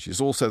 And she's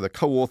also the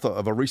co-author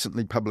of a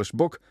recently published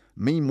book,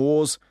 Meme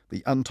Wars,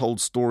 The Untold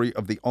Story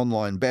of the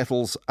Online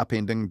Battles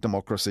Upending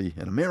Democracy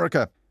in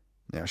America.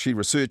 Now, she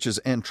researches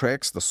and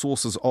tracks the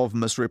sources of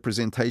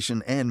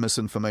misrepresentation and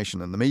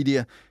misinformation in the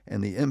media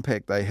and the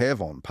impact they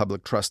have on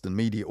public trust in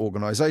media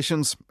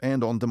organisations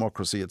and on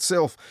democracy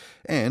itself,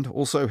 and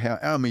also how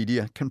our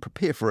media can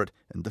prepare for it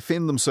and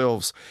defend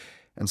themselves.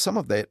 And some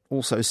of that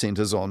also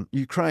centres on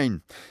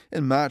Ukraine.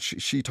 In March,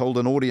 she told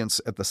an audience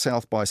at the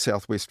South by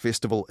Southwest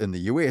Festival in the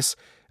US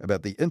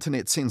about the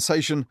internet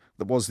sensation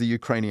that was the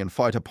Ukrainian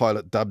fighter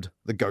pilot dubbed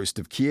the Ghost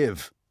of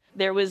Kiev.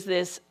 There was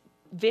this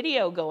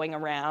video going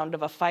around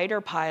of a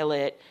fighter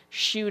pilot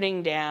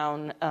shooting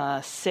down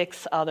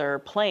 6 other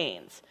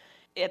planes.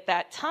 At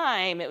that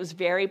time, it was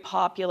very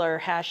popular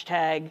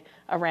hashtag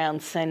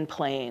around send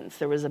planes.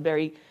 There was a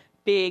very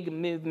big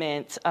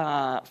movement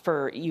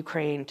for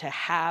Ukraine to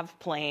have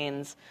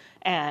planes,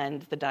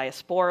 and the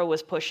diaspora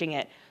was pushing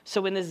it. So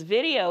when this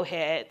video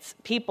hits,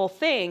 people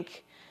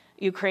think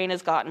Ukraine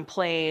has gotten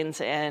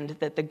planes and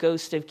that the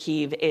Ghost of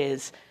Kiev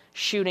is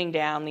shooting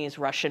down these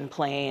Russian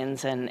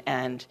planes,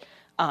 and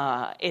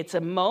it's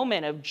a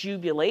moment of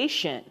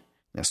jubilation.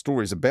 Now,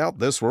 stories about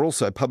this were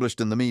also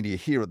published in the media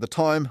here at the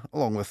time,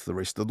 along with the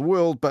rest of the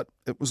world, but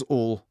it was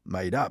all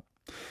made up.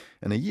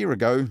 And a year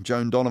ago,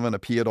 Joan Donovan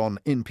appeared on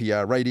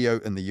NPR radio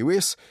in the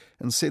US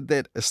and said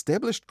that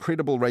established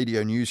credible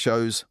radio news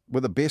shows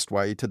were the best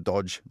way to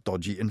dodge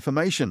dodgy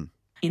information.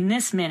 In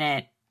this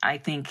minute, I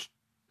think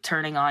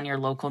turning on your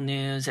local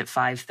news at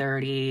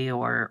 5:30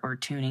 or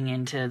tuning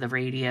into the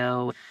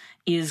radio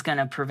is going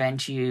to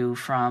prevent you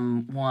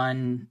from,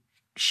 one,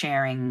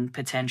 sharing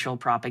potential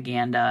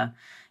propaganda,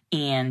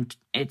 and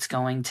it's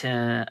going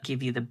to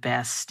give you the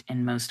best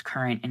and most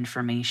current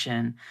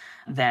information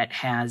that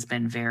has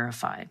been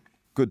verified.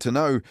 Good to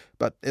know,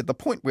 but at the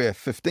point where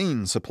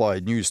 15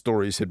 supplied news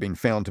stories had been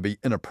found to be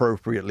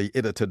inappropriately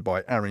edited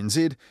by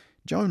RNZ,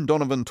 Joan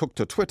Donovan took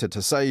to Twitter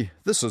to say,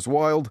 "This is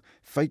wild,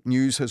 fake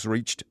news has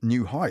reached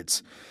new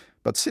heights."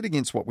 But set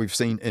against what we've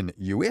seen in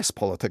US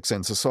politics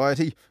and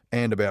society,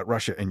 and about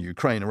Russia and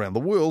Ukraine around the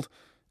world,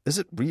 is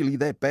it really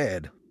that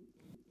bad?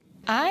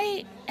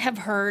 I have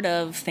heard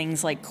of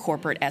things like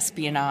corporate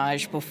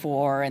espionage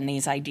before, and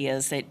these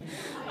ideas that,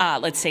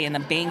 let's say in the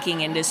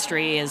banking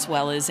industry as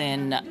well as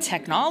in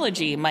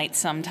technology, might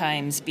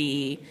sometimes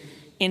be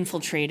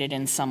infiltrated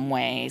in some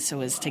way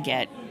so as to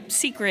get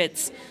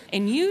secrets.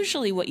 And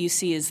usually what you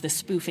see is the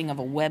spoofing of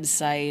a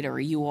website or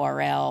a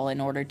URL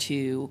in order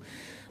to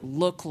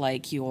look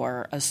like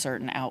you're a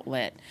certain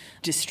outlet,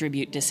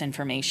 distribute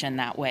disinformation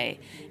that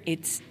way.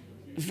 It's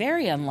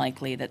very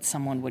unlikely that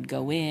someone would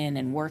go in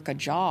and work a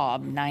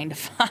job 9 to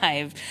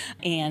 5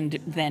 and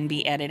then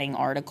be editing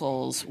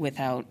articles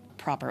without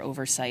proper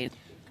oversight.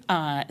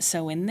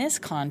 So in this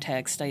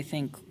context, I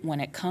think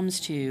when it comes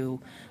to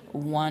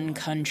one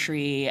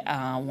country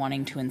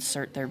wanting to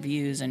insert their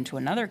views into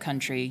another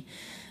country,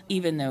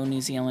 even though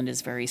New Zealand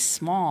is very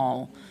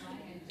small,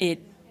 it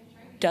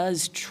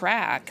does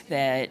track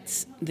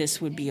that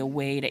this would be a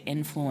way to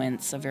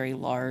influence a very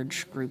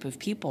large group of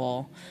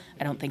people.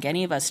 I don't think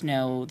any of us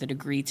know the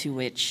degree to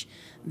which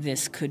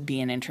this could be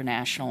an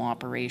international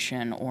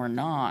operation or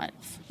not.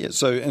 Yeah,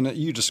 so and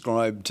you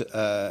described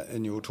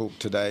in your talk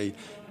today,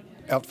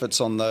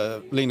 outfits on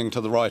the leaning to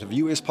the right of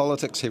US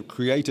politics have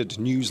created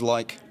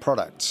news-like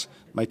products,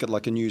 make it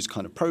like a news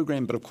kind of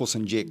program, but of course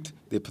inject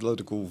their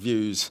political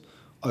views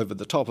over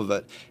the top of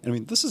it. And I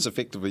mean, this is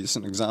effectively just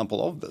an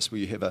example of this, where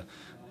you have a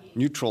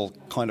neutral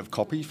kind of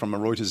copy from a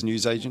Reuters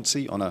news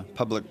agency on a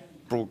public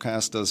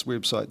broadcaster's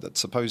website that's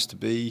supposed to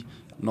be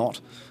not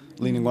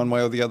leaning one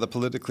way or the other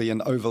politically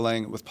and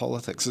overlaying it with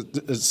politics. Is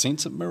it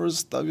sense it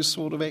mirrors those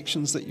sort of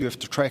actions that you have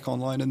to track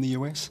online in the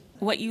US?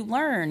 What you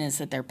learn is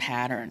that they're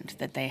patterned,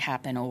 that they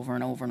happen over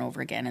and over and over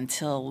again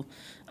until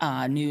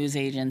a news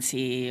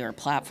agency or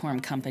platform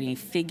company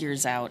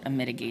figures out a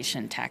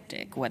mitigation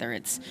tactic, whether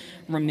it's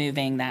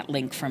removing that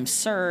link from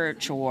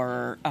search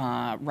or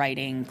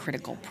writing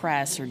critical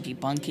press or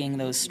debunking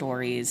those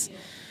stories.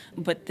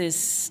 But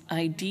this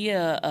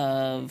idea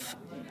of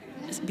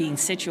being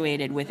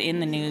situated within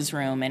the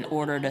newsroom in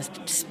order to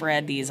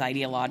spread these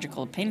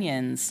ideological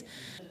opinions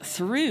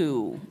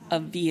through a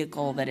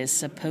vehicle that is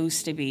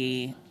supposed to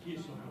be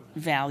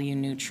value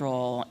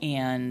neutral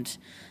and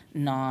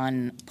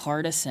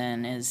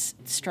non-partisan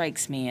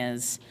strikes me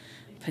as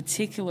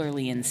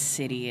particularly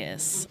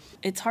insidious.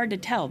 It's hard to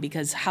tell,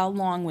 because how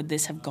long would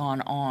this have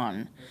gone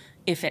on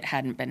if it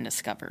hadn't been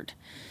discovered?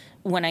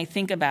 When I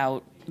think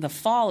about the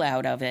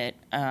fallout of it,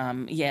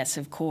 yes,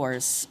 of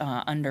course,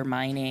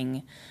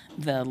 undermining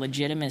the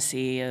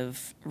legitimacy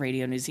of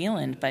Radio New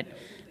Zealand, but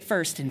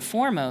first and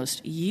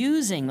foremost,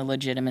 using the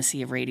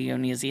legitimacy of Radio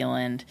New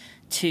Zealand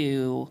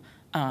to,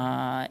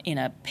 in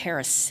a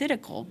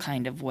parasitical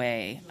kind of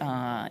way,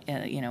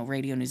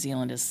 Radio New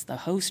Zealand is the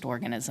host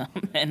organism,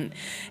 and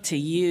to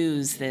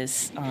use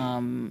this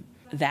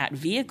that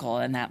vehicle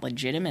and that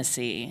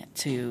legitimacy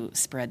to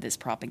spread this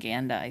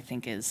propaganda, I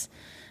think, is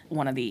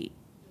one of the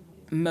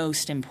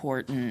most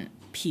important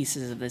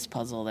pieces of this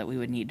puzzle that we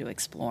would need to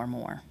explore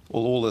more.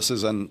 Well, all this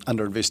is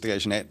under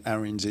investigation at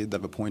RNZ.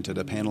 They've appointed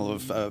a panel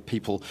of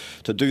people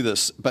to do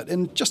this. But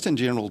in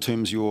general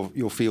terms,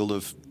 your field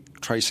of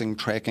tracing,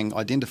 tracking,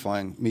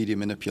 identifying media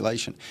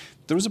manipulation,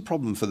 there is a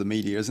problem for the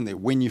media, isn't there,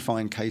 when you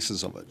find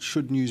cases of it?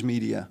 Should news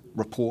media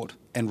report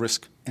and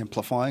risk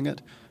amplifying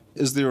it?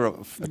 Is there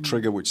a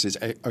trigger which says,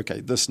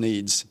 okay, this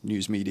needs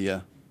news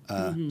media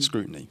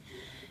scrutiny?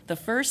 The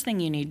first thing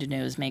you need to do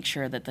is make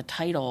sure that the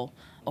title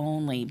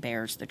only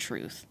bears the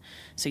truth.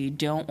 So you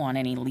don't want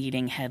any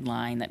leading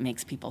headline that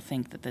makes people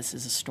think that this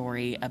is a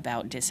story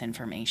about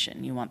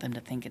disinformation. You want them to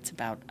think it's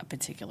about a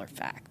particular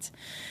fact.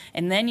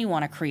 And then you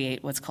want to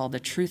create what's called a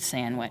truth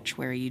sandwich,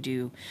 where you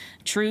do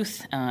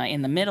truth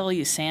in the middle,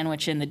 you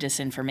sandwich in the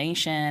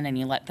disinformation, and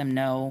you let them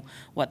know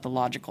what the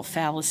logical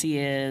fallacy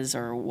is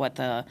or what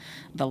the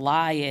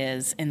lie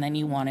is, and then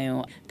you want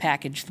to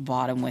package the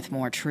bottom with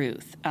more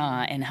truth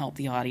and help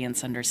the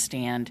audience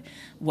understand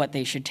what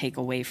they should take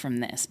away from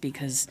this,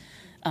 because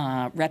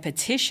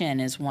repetition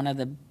is one of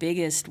the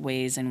biggest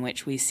ways in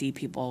which we see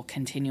people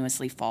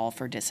continuously fall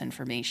for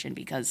disinformation,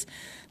 because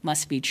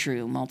must be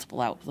true,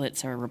 multiple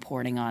outlets are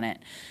reporting on it.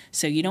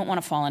 So you don't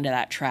want to fall into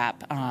that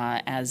trap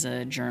as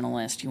a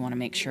journalist. You want to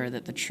make sure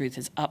that the truth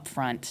is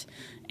upfront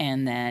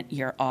and that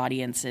your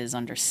audiences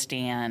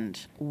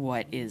understand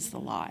what is the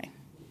lie.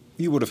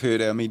 You would have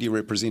heard our media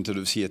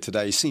representatives here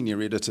today,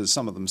 senior editors,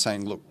 some of them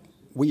saying, look,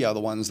 we are the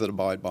ones that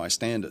abide by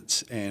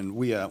standards, and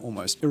we are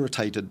almost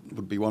irritated,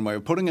 would be one way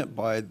of putting it,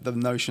 by the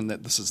notion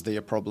that this is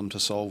their problem to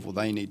solve or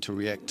they need to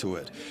react to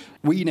it.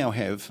 We now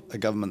have a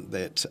government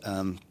that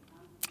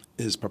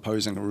is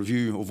proposing a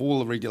review of all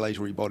the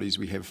regulatory bodies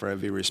we have for our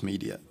various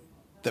media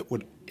that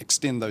would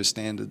extend those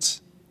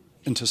standards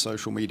into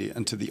social media,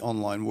 into the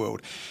online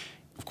world.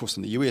 Of course,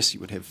 in the US,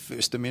 you would have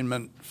First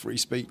Amendment, free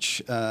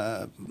speech,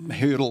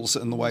 hurdles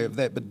in the way of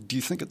that. But do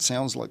you think it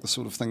sounds like the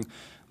sort of thing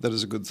that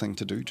is a good thing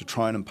to do, to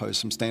try and impose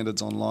some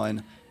standards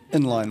online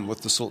in line with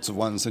the sorts of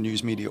ones the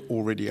news media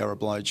already are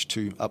obliged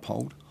to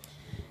uphold?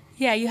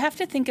 Yeah, you have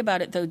to think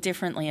about it, though,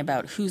 differently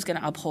about who's going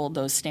to uphold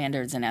those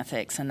standards and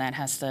ethics, and that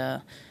has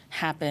to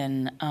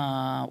happen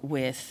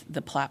with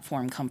the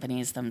platform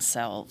companies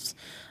themselves.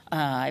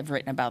 I've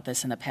written about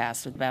this in the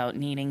past, about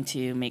needing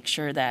to make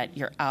sure that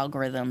your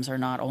algorithms are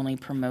not only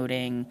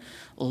promoting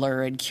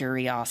lurid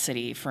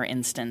curiosity, for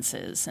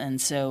instances.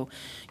 And so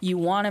you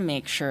want to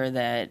make sure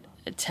that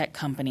tech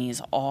companies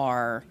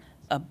are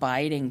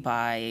abiding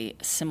by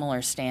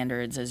similar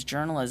standards as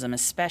journalism,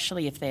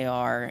 especially if they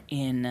are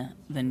in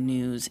the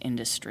news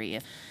industry.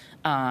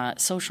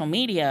 Social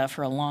media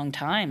for a long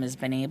time has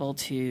been able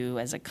to,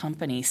 as a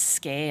company,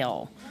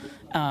 scale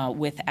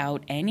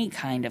without any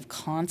kind of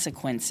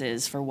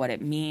consequences for what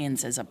it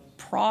means as a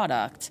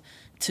product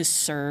to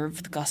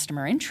serve the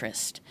customer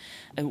interest.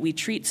 We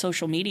treat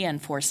social media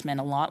enforcement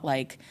a lot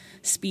like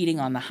speeding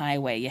on the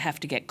highway. You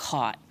have to get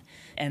caught.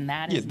 And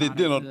that is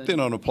they're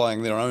not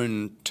applying their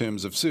own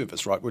terms of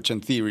service, right, which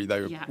in theory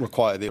they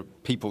require their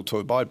people to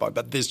abide by,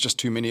 but there's just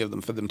too many of them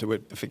for them to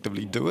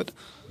effectively do it.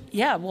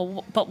 Yeah,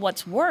 well, but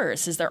what's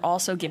worse is they're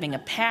also giving a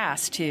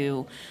pass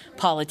to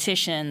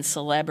politicians,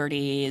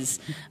 celebrities,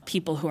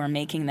 people who are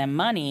making them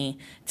money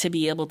to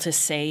be able to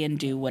say and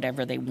do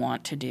whatever they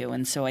want to do.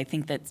 And so I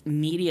think that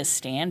media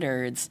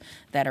standards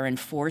that are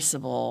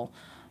enforceable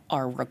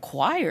are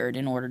required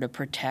in order to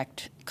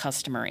protect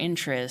customer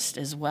interest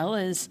as well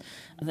as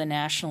the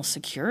national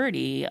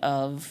security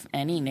of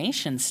any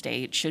nation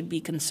state should be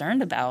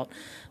concerned about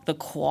the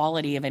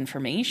quality of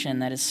information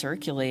that is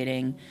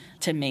circulating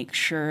to make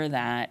sure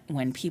that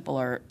when people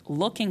are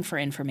looking for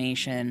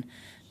information,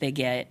 they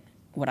get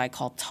what I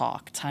call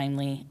TALK,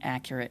 timely,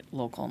 accurate,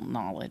 local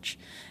knowledge.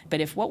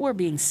 But if what we're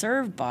being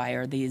served by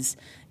are these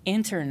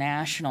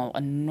international,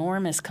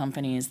 enormous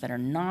companies that are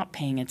not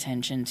paying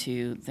attention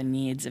to the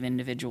needs of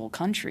individual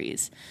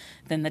countries,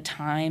 then the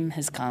time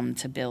has come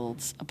to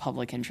build a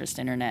public interest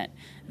internet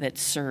that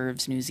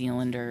serves New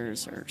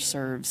Zealanders or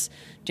serves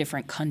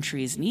different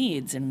countries'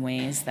 needs in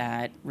ways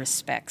that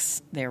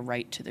respects their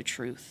right to the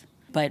truth.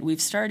 But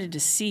we've started to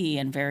see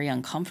in very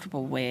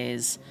uncomfortable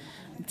ways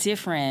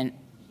different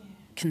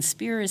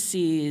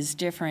conspiracies,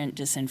 different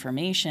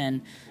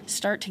disinformation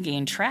start to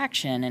gain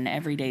traction in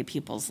everyday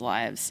people's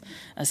lives,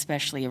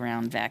 especially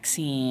around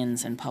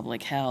vaccines and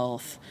public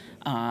health,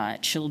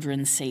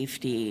 children's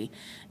safety.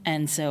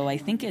 And so I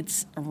think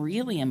it's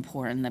really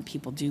important that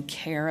people do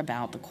care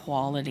about the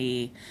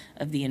quality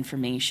of the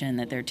information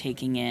that they're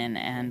taking in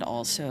and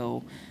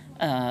also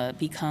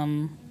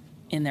become,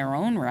 in their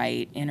own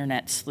right,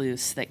 internet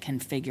sleuths that can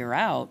figure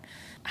out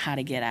how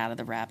to get out of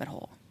the rabbit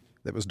hole.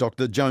 That was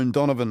Dr. Joan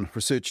Donovan,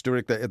 Research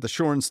Director at the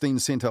Shorenstein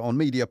Centre on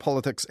Media,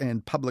 Politics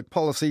and Public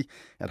Policy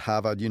at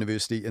Harvard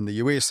University in the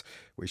US,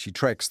 where she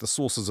tracks the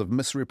sources of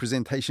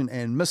misrepresentation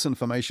and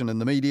misinformation in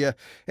the media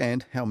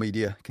and how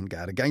media can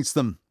guard against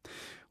them.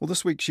 Well,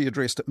 this week she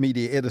addressed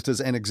media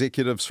editors and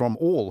executives from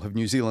all of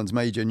New Zealand's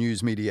major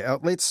news media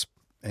outlets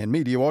and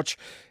Mediawatch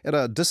at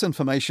a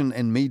disinformation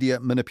and media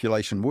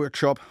manipulation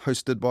workshop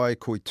hosted by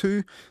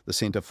Koitu, the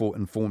Centre for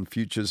Informed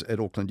Futures at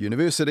Auckland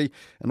University,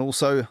 and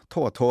also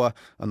Toa Toa,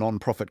 a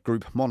non-profit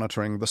group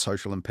monitoring the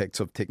social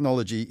impacts of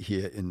technology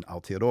here in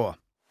Aotearoa.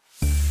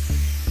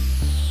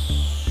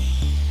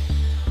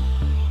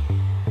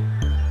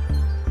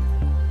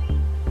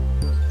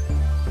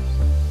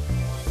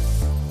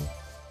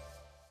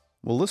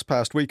 Well, this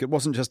past week it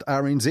wasn't just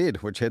RNZ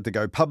which had to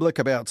go public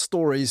about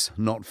stories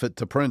not fit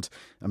to print.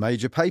 A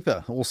major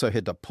paper also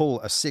had to pull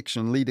a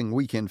section-leading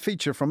weekend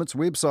feature from its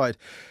website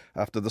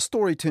after the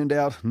story turned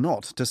out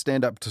not to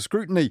stand up to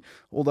scrutiny,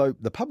 although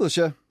the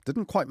publisher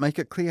didn't quite make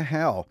it clear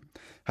how.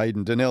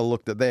 Hayden Donnell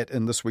looked at that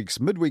in this week's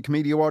Midweek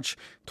Media Watch,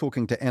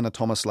 talking to Anna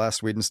Thomas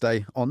last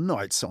Wednesday on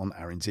Nights on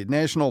RNZ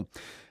National.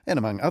 And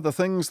among other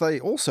things, they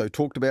also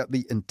talked about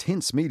the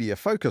intense media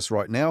focus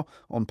right now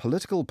on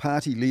political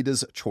party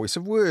leaders' choice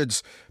of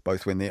words,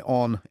 both when they're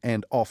on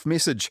and off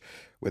message.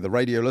 Whether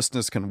radio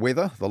listeners can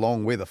weather the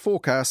long weather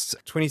forecasts.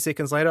 20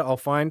 seconds later, I'll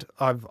find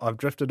I've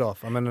drifted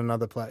off. I'm in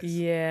another place.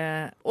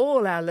 Yeah,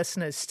 all our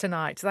listeners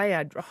tonight, they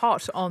are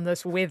hot on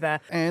this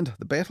weather. And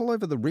the battle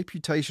over the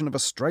reputation of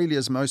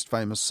Australia's most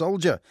famous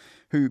soldier,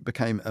 who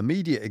became a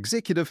media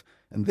executive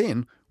and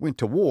then went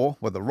to war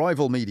with a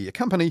rival media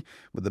company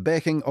with the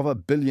backing of a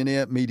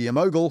billionaire media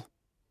mogul,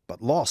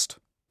 but lost.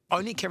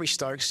 Only Kerry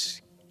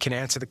Stokes can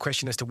answer the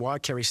question as to why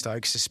Kerry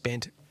Stokes has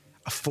spent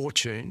a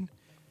fortune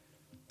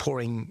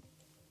pouring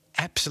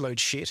absolute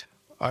shit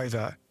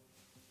over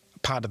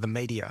part of the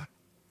media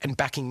and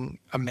backing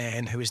a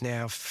man who is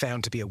now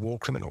found to be a war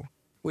criminal.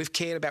 We've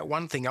cared about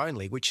one thing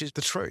only, which is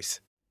the truth.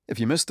 If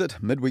you missed it,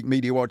 Midweek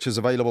Media Watch is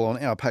available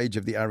on our page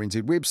of the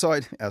RNZ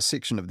website, our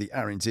section of the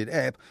RNZ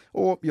app,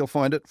 or you'll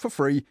find it for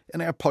free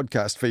in our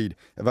podcast feed,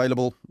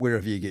 available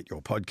wherever you get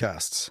your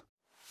podcasts.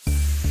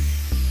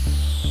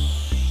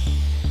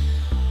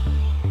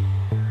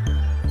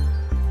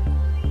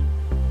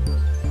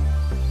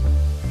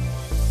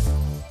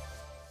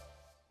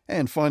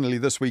 And finally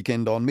this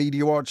weekend on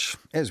Mediawatch,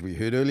 as we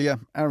heard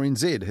earlier,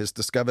 RNZ has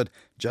discovered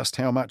just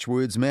how much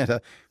words matter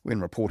when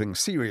reporting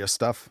serious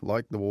stuff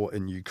like the war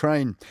in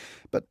Ukraine.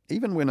 But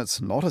even when it's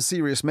not a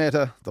serious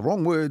matter, the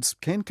wrong words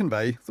can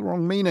convey the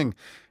wrong meaning.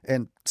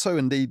 And so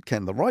indeed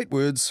can the right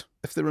words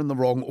if they're in the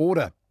wrong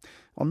order.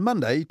 On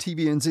Monday,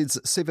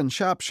 TVNZ's 7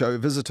 Sharp show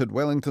visited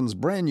Wellington's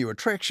brand new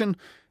attraction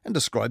and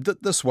described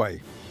it this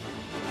way.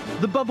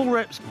 The bubble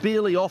wrap's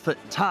barely off at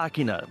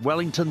Tākina,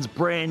 Wellington's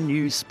brand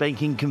new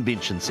spanking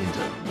convention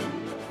centre.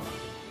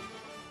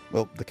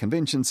 Well, the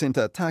convention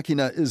centre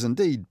Tākina is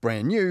indeed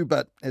brand new,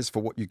 but as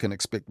for what you can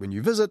expect when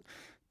you visit,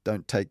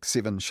 don't take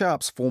 7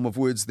 Sharp's form of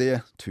words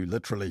there too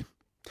literally.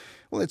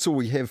 Well, that's all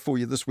we have for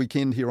you this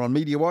weekend here on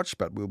Media Watch,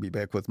 but we'll be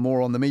back with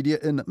more on the media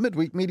in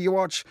Midweek Media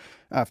Watch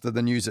after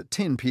the news at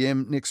 10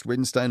 p.m. next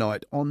Wednesday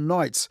night on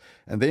Nights,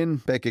 and then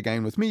back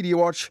again with Media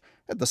Watch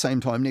at the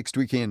same time next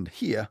weekend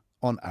here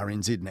on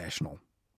RNZ National.